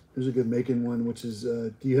 $100. There's a good making one, which is,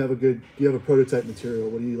 do you have a prototype material?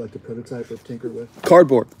 What do you like to prototype or tinker with?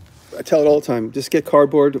 Cardboard. I tell it all the time. Just get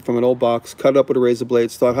cardboard from an old box, cut it up with a razor blade,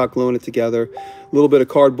 start hot gluing it together. A little bit of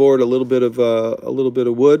cardboard, a little bit of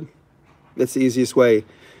wood. That's the easiest way.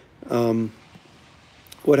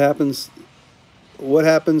 What happens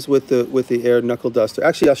with the air knuckle duster?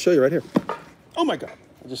 Actually, I'll show you right here. Oh my God!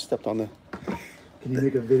 I just stepped on the. Can you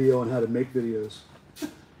make a video on how to make videos?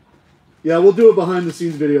 Yeah, we'll do a behind the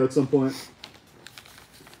scenes video at some point.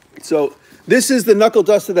 So this is the knuckle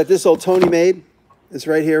duster that this old Tony made. It's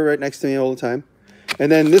right here, right next to me all the time. And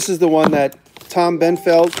then this is the one that Tom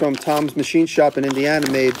Benfeld from Tom's Machine Shop in Indiana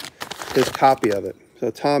made his copy of it. So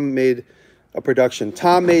Tom made a production.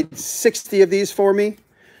 Tom made 60 of these for me,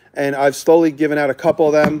 and I've slowly given out a couple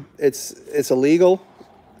of them. It's illegal.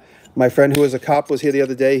 My friend who was a cop was here the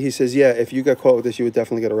other day. He says, yeah, if you got caught with this, you would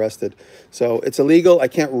definitely get arrested. So it's illegal. I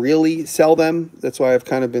can't really sell them. That's why I've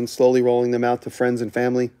kind of been slowly rolling them out to friends and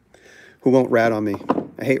family who won't rat on me.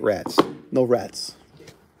 I hate rats. No rats.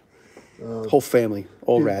 Whole family,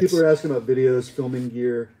 all rats. People are asking about videos, filming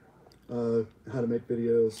gear, how to make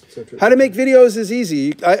videos, etc. How to make videos is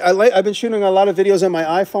easy. I've been shooting a lot of videos on my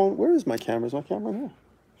iPhone. Where is my camera? Is my camera here?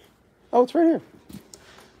 Oh, it's right here.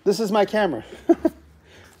 This is my camera.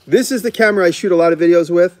 This is the camera I shoot a lot of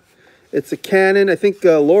videos with. It's a Canon. I think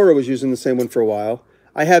Laura was using the same one for a while.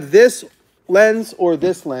 I have this lens or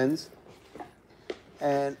this lens.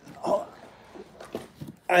 And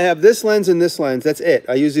I have this lens and this lens. That's it.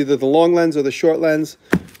 I use either the long lens or the short lens.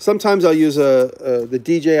 Sometimes I'll use the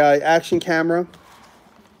DJI action camera.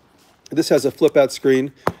 This has a flip out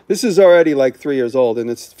screen. This is already like 3 years old and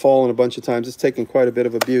it's fallen a bunch of times. It's taken quite a bit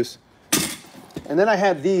of abuse. And then I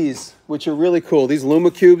have these, which are really cool. These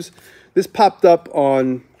LumaCubes. This popped up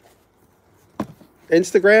on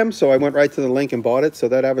Instagram, so I went right to the link and bought it. So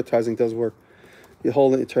that advertising does work. You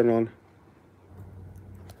hold it, you turn it on.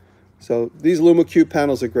 So these LumaCube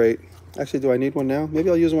panels are great. Actually, do I need one now? Maybe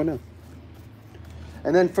I'll use one now.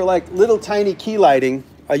 And then for like little tiny key lighting,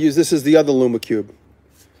 I use this as the other LumaCube.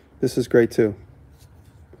 This is great too.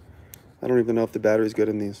 I don't even know if the battery's good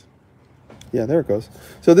in these. Yeah, there it goes.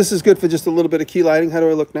 So this is good for just a little bit of key lighting. How do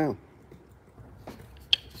I look now?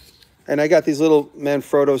 And I got these little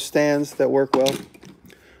Manfrotto stands that work well.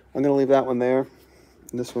 I'm going to leave that one there.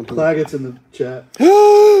 And this one here. Claggett's in the chat.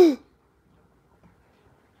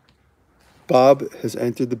 Bob has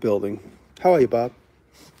entered the building. How are you, Bob?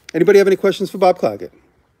 Anybody have any questions for Bob Claggett?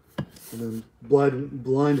 And then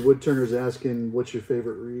Blind Woodturner's asking, what's your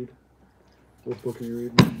favorite read? What book are you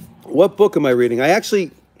reading? What book am I reading?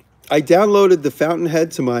 I downloaded The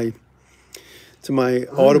Fountainhead to my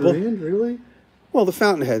Audible. Ayn Rand, really? Well, The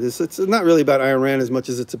Fountainhead it's not really about Ayn Rand as much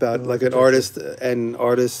as it's about like an artist and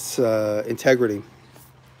artist's integrity.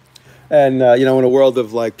 And you know, in a world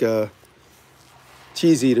of like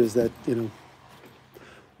cheese eaters that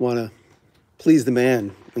want to please the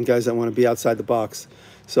man and guys that want to be outside the box.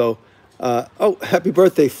 So, oh, happy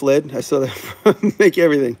birthday, Flid! I saw that from Make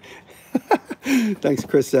Everything. Thanks,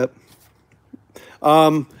 Chris Sepp.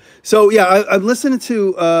 So yeah, I'm listening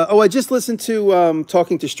to. I just listened to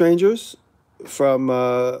Talking to Strangers from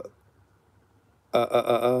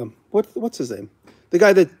what's his name? The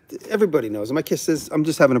guy that everybody knows. My kiss says I'm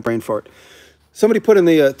just having a brain fart. Somebody put in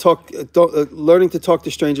the learning to talk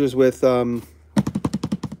to strangers with Malcolm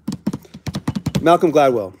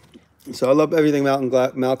Gladwell. So I love everything Malcolm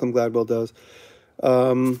Gladwell does.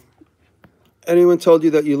 Anyone told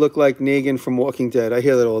you that you look like Negan from Walking Dead? I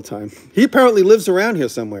hear that all the time. He apparently lives around here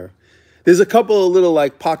somewhere. There's a couple of little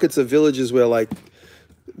like pockets of villages where like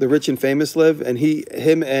the rich and famous live, and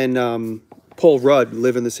him and Paul Rudd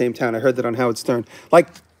live in the same town. I heard that on Howard Stern. Like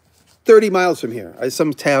 30 miles from here.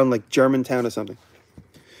 Some town, like Germantown or something.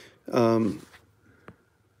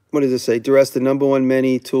 What does it say? Duress, the #1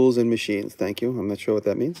 many tools and machines. Thank you. I'm not sure what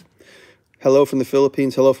that means. Hello from the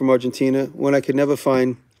Philippines. Hello from Argentina. When I could never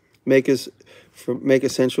find Makers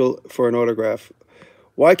Central for an autograph.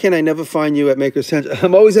 Why can't I never find you at Maker Central?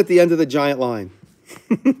 I'm always at the end of the giant line.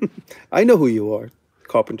 I know who you are.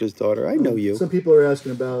 Carpenter's daughter. I know you. Some people are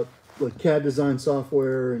asking about like CAD design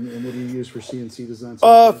software and what do you use for CNC design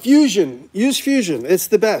software? Fusion. Use Fusion. It's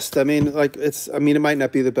the best. I mean, like it might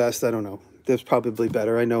not be the best. I don't know. There's probably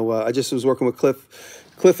better. I know. I just was working with Cliff.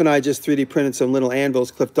 Cliff and I just 3D printed some little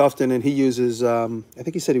anvils. Cliff Dufton, and he uses. I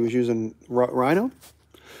think he said he was using Rhino.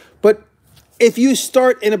 But if you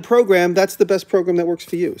start in a program, that's the best program that works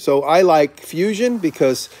for you. So I like Fusion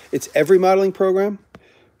because it's every modeling program.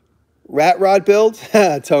 Rat Rod build,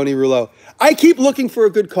 Tony Rouleau. I keep looking for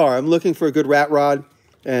a good car. I'm looking for a good rat rod,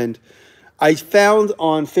 and I found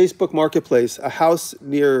on Facebook Marketplace a house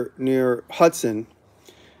near Hudson,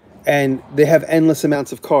 and they have endless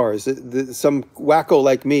amounts of cars. Some wacko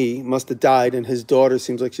like me must have died, and his daughter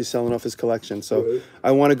seems like she's selling off his collection. So right.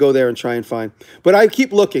 I want to go there and try and find. But I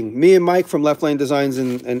keep looking. Me and Mike from Left Lane Designs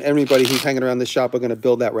and everybody who's hanging around this shop are going to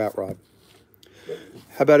build that rat rod.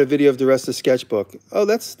 How about a video of the rest of the sketchbook? Oh,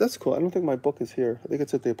 that's cool. I don't think my book is here. I think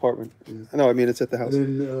it's at the apartment. Yeah. No, I mean it's at the house.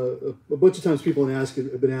 And then a bunch of times people have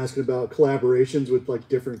been asking about collaborations with like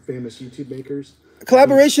different famous YouTube makers.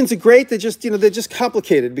 Collaborations are great. They're just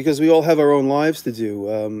complicated because we all have our own lives to do.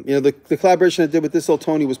 The collaboration I did with This Old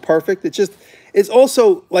Tony was perfect. It's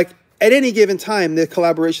also like at any given time there are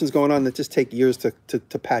collaborations going on that just take years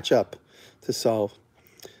to patch up, to solve.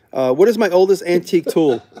 What is my oldest antique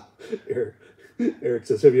tool? Eric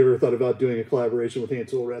says, have you ever thought about doing a collaboration with Hand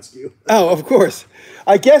Tool Rescue? Oh, of course.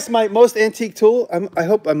 I guess my most antique tool, I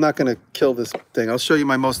hope I'm not going to kill this thing. I'll show you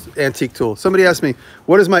my most antique tool. Somebody asked me,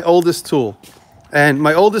 what is my oldest tool? And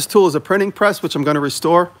my oldest tool is a printing press, which I'm going to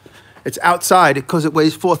restore. It's outside because it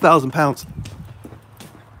weighs 4,000 pounds.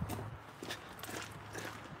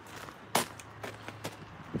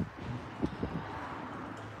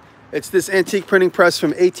 It's this antique printing press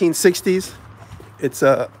from 1860s. It's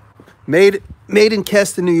made and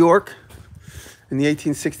cast in New York in the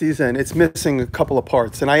 1860s, and it's missing a couple of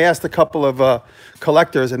parts. And I asked a couple of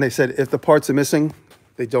collectors, and they said if the parts are missing,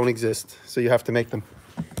 they don't exist. So you have to make them.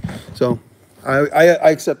 So I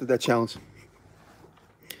accepted that challenge.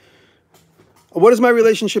 What is my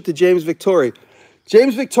relationship to James Victori?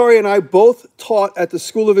 James Victori and I both taught at the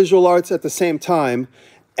School of Visual Arts at the same time,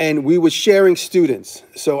 and we were sharing students.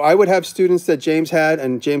 So I would have students that James had,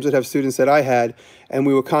 and James would have students that I had, and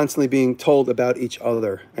we were constantly being told about each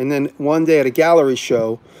other. And then one day at a gallery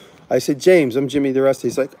show, I said, James, I'm Jimmy DeResta.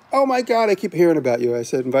 He's like, oh my God, I keep hearing about you. I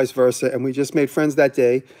said, and vice versa. And we just made friends that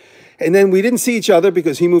day. And then we didn't see each other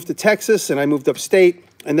because he moved to Texas and I moved upstate.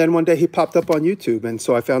 And then one day he popped up on YouTube. And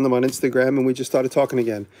so I found him on Instagram and we just started talking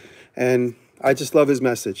again. And I just love his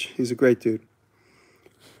message. He's a great dude.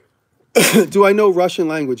 Do I know Russian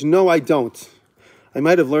language? No, I don't. I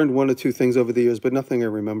might have learned 1 or 2 things over the years, but nothing I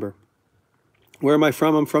remember. Where am I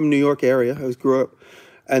from? I'm from New York area. I grew up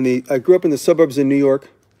in the suburbs in New York.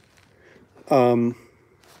 Are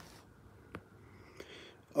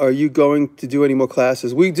you going to do any more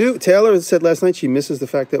classes? We do. Taylor said last night she misses the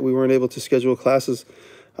fact that we weren't able to schedule classes.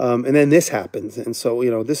 And then this happens. And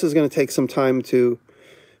so, this is going to take some time to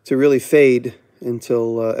really fade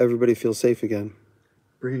until everybody feels safe again.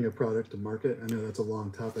 Bringing a product to market. I know that's a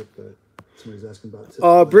long topic, but somebody's asking about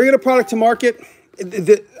it. Bringing a product to market,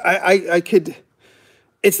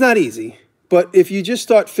 it's not easy. But if you just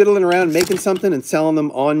start fiddling around, making something and selling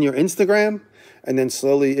them on your Instagram, and then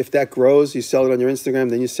slowly, if that grows, you sell it on your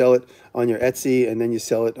Instagram, then you sell it on your Etsy, and then you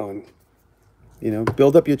sell it on You know,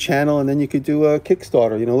 build up your channel, and then you could do a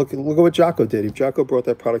Kickstarter. You know, look at what Jocko did. If Jocko brought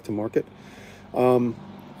that product to market,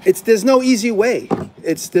 there's no easy way.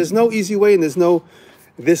 There's no easy way, and there's no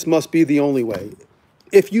this must be the only way.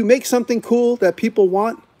 If you make something cool that people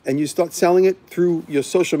want and you start selling it through your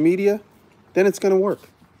social media, then it's going to work.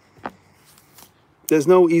 There's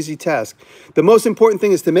no easy task. The most important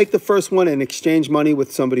thing is to make the first one and exchange money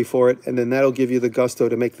with somebody for it, and then that'll give you the gusto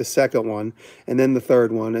to make the second one, and then the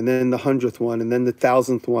third one, and then the 100th one, and then the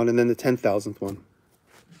 1,000th one, and then the 10,000th one.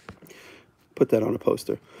 Put that on a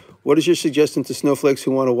poster. What is your suggestion to snowflakes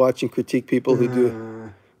who want to watch and critique people who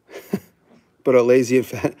do but are lazy and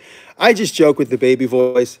fat? I just joke with the baby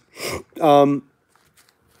voice.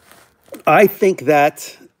 I think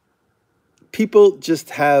that people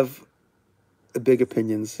just have big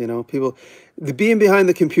opinions, you know. People, being behind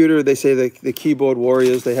the computer, they say the keyboard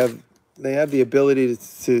warriors. They have the ability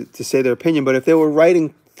to say their opinion, but if they were right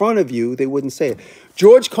in front of you, they wouldn't say it.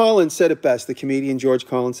 George Carlin said it best. The comedian George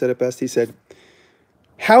Carlin said it best. He said,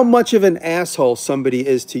 "How much of an asshole somebody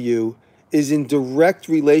is to you is in direct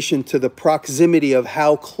relation to the proximity of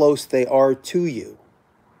how close they are to you."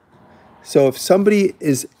 So if somebody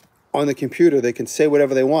is on the computer, they can say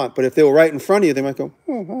whatever they want. But if they were right in front of you, they might go,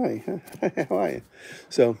 "Oh, hi, how are you?"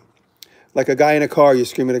 So like a guy in a car, you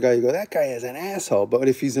scream at a guy, you go, "That guy is an asshole." But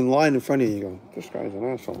if he's in line in front of you, you go, "This guy's an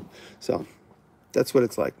asshole." So that's what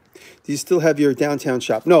it's like. Do you still have your downtown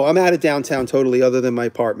shop? No, I'm out of downtown totally, other than my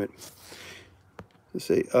apartment. Let's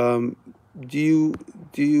see. Do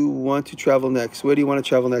you want to travel next? Where do you want to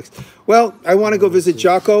travel next? Well, I want to go visit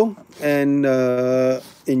Jocko, and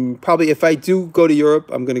probably if I do go to Europe,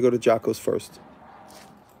 I'm going to go to Jocko's first.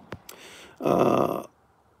 Oh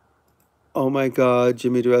my God,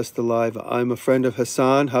 Jimmy DeResta alive. I'm a friend of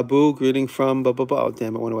Hassan Habu. Greeting from blah blah blah. Oh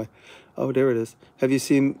damn, it went away. Oh, there it is. Have you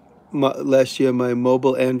seen last year my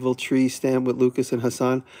mobile anvil tree stamp with Lucas and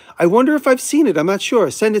Hassan? I wonder if I've seen it. I'm not sure.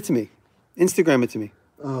 Send it to me. Instagram it to me.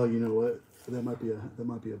 Oh, you know what? That might be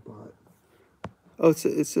a bot. Oh,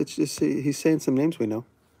 it's just he's saying some names we know.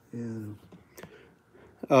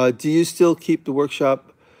 Yeah. Do you still keep the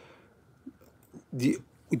workshop?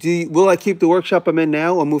 Will I keep the workshop I'm in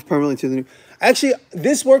now or move permanently to the new? Actually,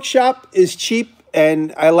 this workshop is cheap,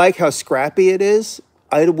 and I like how scrappy it is.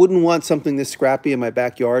 I wouldn't want something this scrappy in my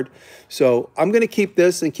backyard, so I'm going to keep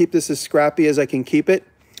this and keep this as scrappy as I can keep it.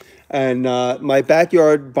 And my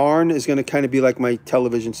backyard barn is going to kind of be like my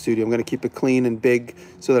television studio. I'm going to keep it clean and big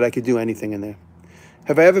so that I could do anything in there.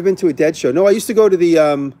 Have I ever been to a Dead show? No, I used to go to the,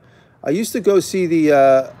 I used to go see the,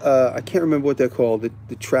 I can't remember what they're called,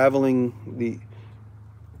 the traveling,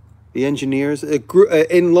 the engineers.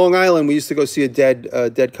 In Long Island, we used to go see a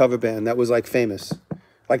Dead cover band that was like famous.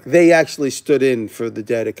 Like they actually stood in for the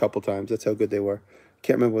Dead a couple times. That's how good they were.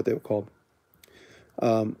 Can't remember what they were called.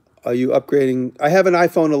 Are you upgrading? I have an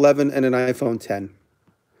iPhone 11 and an iPhone 10.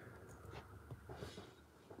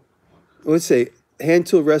 Let's see. Hand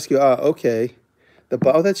tool rescue. Ah, okay.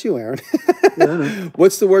 Oh, that's you, Aaron. Yeah, I know.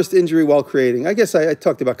 What's the worst injury while creating? I guess I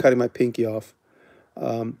talked about cutting my pinky off.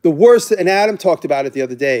 The worst, and Adam talked about it the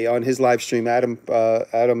other day on his live stream, Adam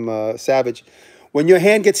Savage. When your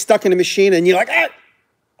hand gets stuck in a machine and you're like, ah!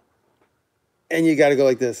 And you got to go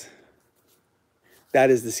like this.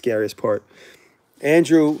 That is the scariest part.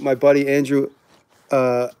 Andrew, my buddy Andrew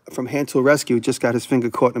from Hand Tool Rescue, just got his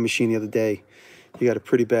finger caught in a machine the other day. He got a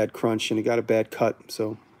pretty bad crunch and he got a bad cut,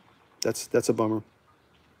 so that's a bummer.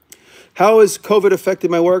 How has COVID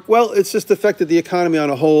affected my work? Well, it's just affected the economy on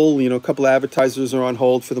a whole. You know, a couple of advertisers are on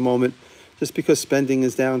hold for the moment just because spending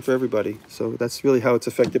is down for everybody. So that's really how it's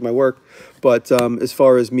affected my work. But as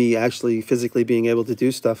far as me actually physically being able to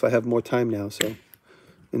do stuff, I have more time now. So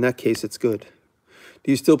in that case, it's good.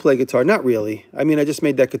 Do you still play guitar? Not really. I mean, I just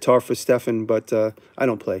made that guitar for Stefan, but I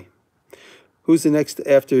don't play. Who's the next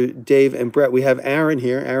after Dave and Brett? We have Aaron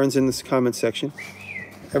here. Aaron's in this comment section.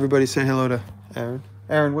 Everybody say hello to Aaron.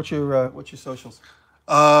 Aaron, what's your socials?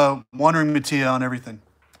 Wandering Mattia on everything,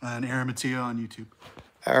 and Aaron Mattia on YouTube.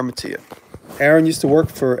 Aaron Mattia. Aaron used to work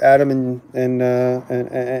for Adam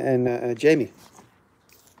and Jamie.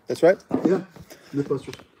 That's right? Yeah,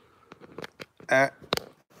 Mythbusters.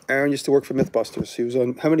 Aaron used to work for Mythbusters. He was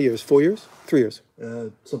on how many years? 4 years? 3 years?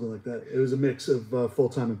 Something like that. It was a mix of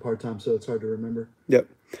full-time and part-time, so it's hard to remember. Yep.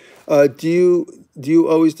 Do you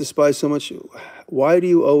always despise so much? Why do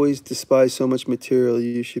you always despise so much material?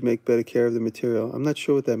 You should make better care of the material. I'm not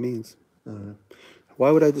sure what that means. I don't know.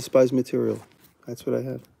 Why would I despise material? That's what I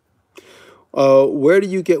have. Where do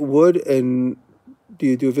you get wood, and do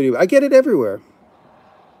you do a video? I get it everywhere.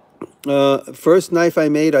 First knife I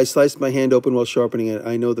made, I sliced my hand open while sharpening it.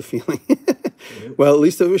 I know the feeling. Well, at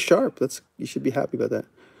least it was sharp. You should be happy about that.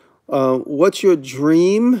 What's your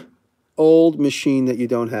dream old machine that you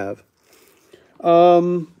don't have?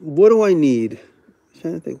 What do I need? I'm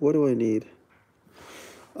trying to think, what do I need?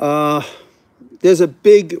 There's a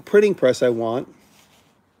big printing press I want.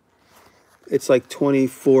 It's like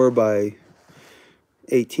 24 by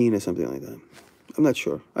 18 or something like that. I'm not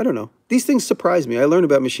sure. I don't know. These things surprise me. I learn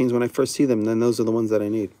about machines when I first see them, and then those are the ones that I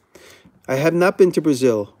need. I have not been to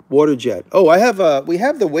Brazil. Water jet. Oh, we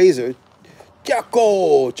have the Wazer.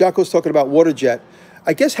 Jocko's talking about water jet.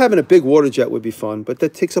 I guess having a big water jet would be fun, but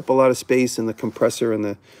that takes up a lot of space, and the compressor and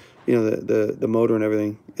the motor and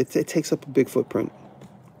everything. It takes up a big footprint.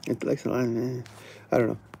 It likes a lot. I don't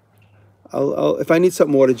know. I'll if I need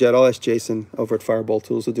something water jet, I'll ask Jason over at Fireball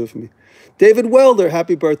Tools to do it for me. David Welder,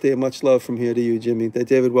 happy birthday and much love from here to you, Jimmy. That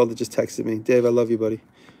David Welder just texted me. Dave, I love you, buddy.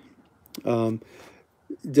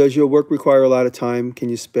 Does your work require a lot of time? Can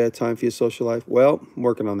you spare time for your social life? Well, I'm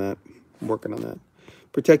working on that.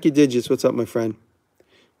 Protect your digits. What's up, my friend?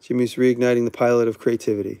 Jimmy's reigniting the pilot of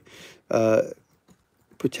creativity.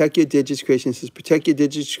 Protect your digits creations says, protect your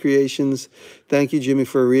digits creations. Thank you, Jimmy,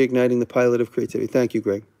 for reigniting the pilot of creativity. Thank you,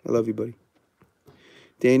 Greg. I love you, buddy.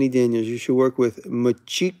 Danny Daniels, you should work with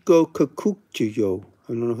Machiko Kakuchiyo. I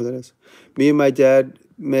don't know who that is. Me and my dad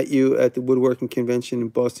met you at the woodworking convention in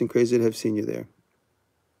Boston. Crazy to have seen you there.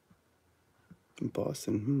 In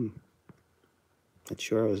Boston, Not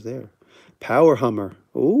sure I was there. Power Hummer.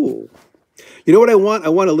 Ooh. You know what I want? I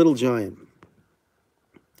want a Little Giant.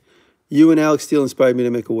 You and Alex Steele inspired me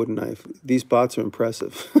to make a wooden knife. These bots are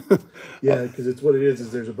impressive. Yeah, because it's what it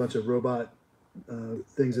is there's a bunch of robot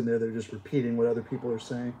things in there that are just repeating what other people are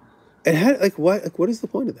saying. And what is the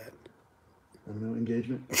point of that? I don't know,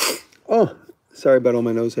 engagement. Oh, sorry about all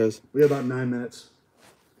my nose hairs. We have about 9 minutes.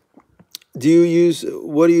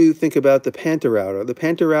 What do you think about the Panther router? The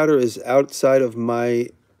Panther router is outside of my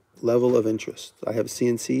level of interest. I have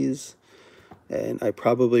CNCs, and I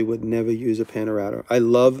probably would never use a Panther router. I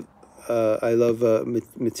love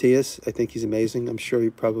Matthias. I think he's amazing. I'm sure he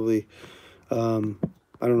probably, I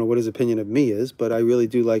don't know what his opinion of me is, but I really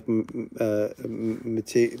do like Matthias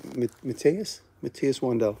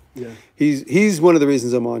Wandel. Yeah, he's one of the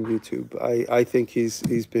reasons I'm on YouTube. I think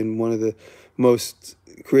he's been one of the most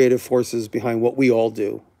creative forces behind what we all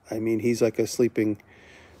do. I mean, he's like a sleeping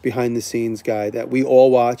behind the scenes guy that we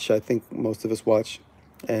all watch. I think most of us watch,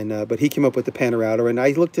 and but he came up with the Panther router, and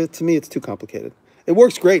I looked at it, to me it's too complicated. It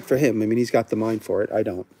works great for him. I mean, he's got the mind for it. I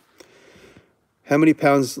don't. How many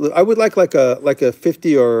pounds? I would like a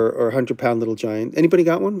 50 or 100 pound Little Giant. Anybody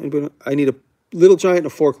got one? Anybody? I need a Little Giant and a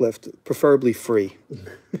forklift, preferably free.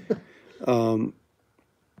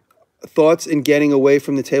 Thoughts in getting away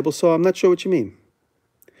from the table saw? I'm not sure what you mean.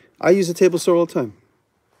 I use a table saw all the time.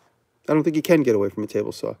 I don't think you can get away from a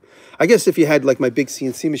table saw. I guess if you had like my big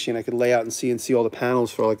CNC machine, I could lay out and CNC all the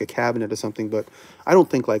panels for like a cabinet or something, but I don't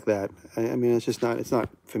think like that. I mean, it's not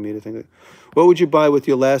for me to think that. What would you buy with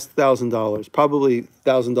your last $1,000? Probably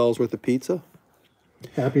 $1,000 worth of pizza.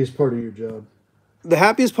 Happiest part of your job? The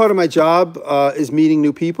happiest part of my job is meeting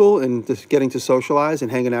new people and just getting to socialize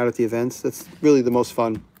and hanging out at the events. That's really the most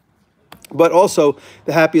fun. But also,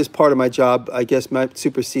 the happiest part of my job, I guess might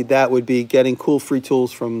supersede that, would be getting cool free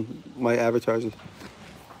tools from my advertisers.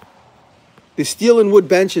 The steel and wood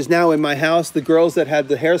bench is now in my house. The girls that had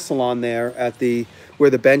the hair salon there at where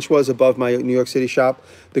the bench was above my New York City shop,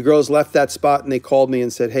 the girls left that spot and they called me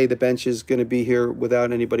and said, hey, the bench is going to be here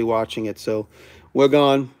without anybody watching it. So we're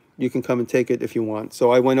gone. You can come and take it if you want.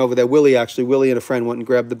 So I went over there. Willie and a friend went and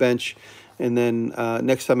grabbed the bench. And then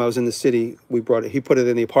next time I was in the city, we brought it. He put it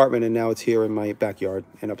in the apartment, and now it's here in my backyard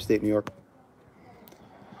in upstate New York.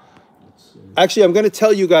 Actually, I'm going to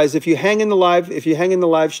tell you guys, if you hang in the live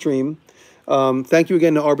stream, thank you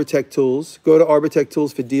again to Arbortech Tools. Go to Arbortech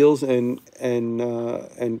Tools for deals and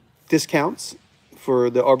discounts for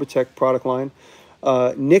the Arbortech product line.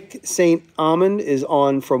 Nick St. Amand is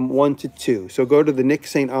on from 1 to 2. So go to the Nick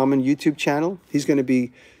St. Amand YouTube channel. He's going to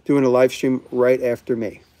be doing a live stream right after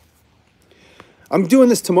me. I'm doing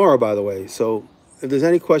this tomorrow, by the way, so if there's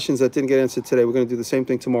any questions that didn't get answered today, we're going to do the same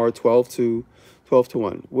thing tomorrow, 12 to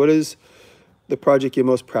 1. What is the project you're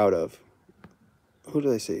most proud of? Who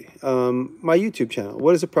did I see? My YouTube channel.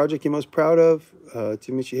 What is the project you're most proud of?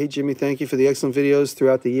 Dimitri, hey, Jimmy, thank you for the excellent videos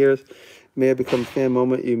throughout the years. May have become a fan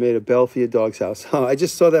moment. You made a bell for your dog's house. I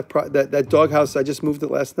just saw that dog house. I just moved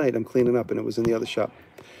it last night. I'm cleaning up, and it was in the other shop.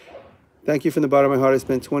 Thank you from the bottom of my heart. I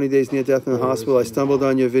spent 20 days near death in the hospital. I stumbled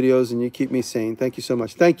on your videos, and you keep me sane. Thank you so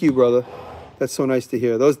much. Thank you, brother. That's so nice to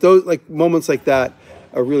hear. Those like moments like that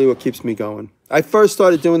are really what keeps me going. I first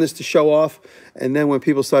started doing this to show off, and then when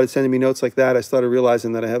people started sending me notes like that, I started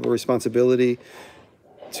realizing that I have a responsibility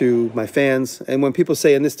to my fans. And when people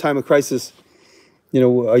say in this time of crisis, you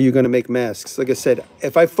know, are you going to make masks? Like I said,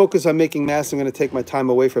 if I focus on making masks, I'm going to take my time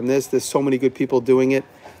away from this. There's so many good people doing it.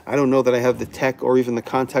 I don't know that I have the tech or even the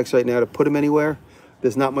contacts right now to put them anywhere.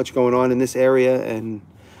 There's not much going on in this area. And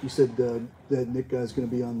you said that Nick guy's going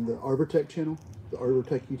to be on the ArborTech channel, the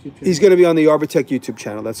ArborTech YouTube channel? He's going to be on the ArborTech YouTube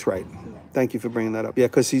channel. That's right. Thank you for bringing that up. Yeah,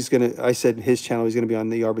 because I said his channel, he's going to be on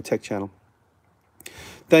the ArborTech channel.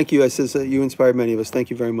 Thank you. I says you inspired many of us. Thank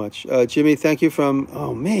you very much. Jimmy, thank you from,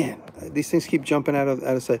 oh man, these things keep jumping out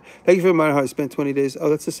of sight. Thank you for reminding how I spent 20 days. Oh,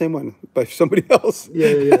 that's the same one by somebody else.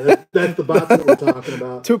 Yeah. That's the bot that we're talking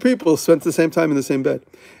about. 2 people spent the same time in the same bed.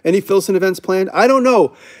 Any Filson events planned? I don't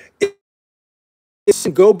know.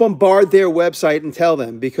 Go bombard their website and tell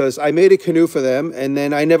them, because I made a canoe for them and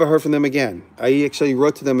then I never heard from them again. I actually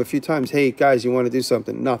wrote to them a few times, hey guys, you want to do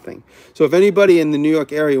something? Nothing. So if anybody in the New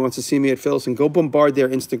York area wants to see me at Filson, go bombard their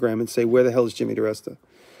Instagram and say, where the hell is Jimmy DiResta?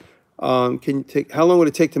 How long would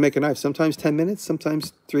it take to make a knife? Sometimes 10 minutes,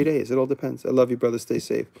 sometimes 3 days. It all depends. I love you, brother. Stay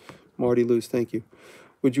safe. Marty Luz, thank you.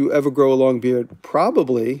 Would you ever grow a long beard?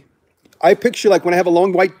 Probably. I picture like when I have a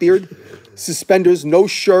long white beard, suspenders, no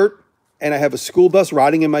shirt, and I have a school bus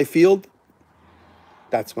riding in my field.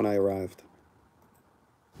 That's when I arrived.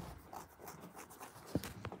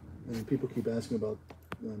 And people keep asking about,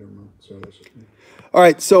 I don't know. Sorry, that's just me. All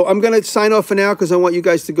right, so I'm going to sign off for now because I want you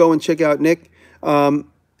guys to go and check out Nick.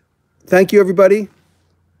 Thank you, everybody.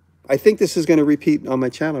 I think this is going to repeat on my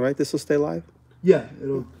channel, right? This will stay live? Yeah,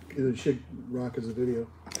 it should rock as a video.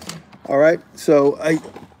 All right, so I'm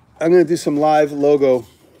going to do some live logo.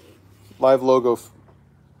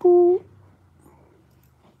 Boo.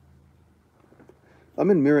 I'm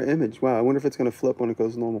in mirror image. Wow, I wonder if it's going to flip when it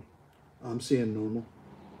goes normal. I'm seeing normal.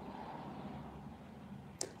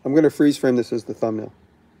 I'm going to freeze frame this as the thumbnail.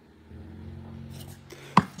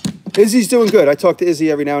 Izzy's doing good. I talk to Izzy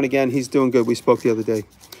every now and again. He's doing good. We spoke the other day.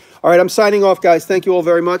 All right, I'm signing off, guys. Thank you all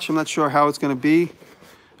very much. I'm not sure how it's going to be.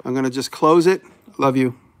 I'm going to just close it. Love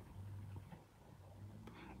you.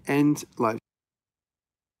 End live.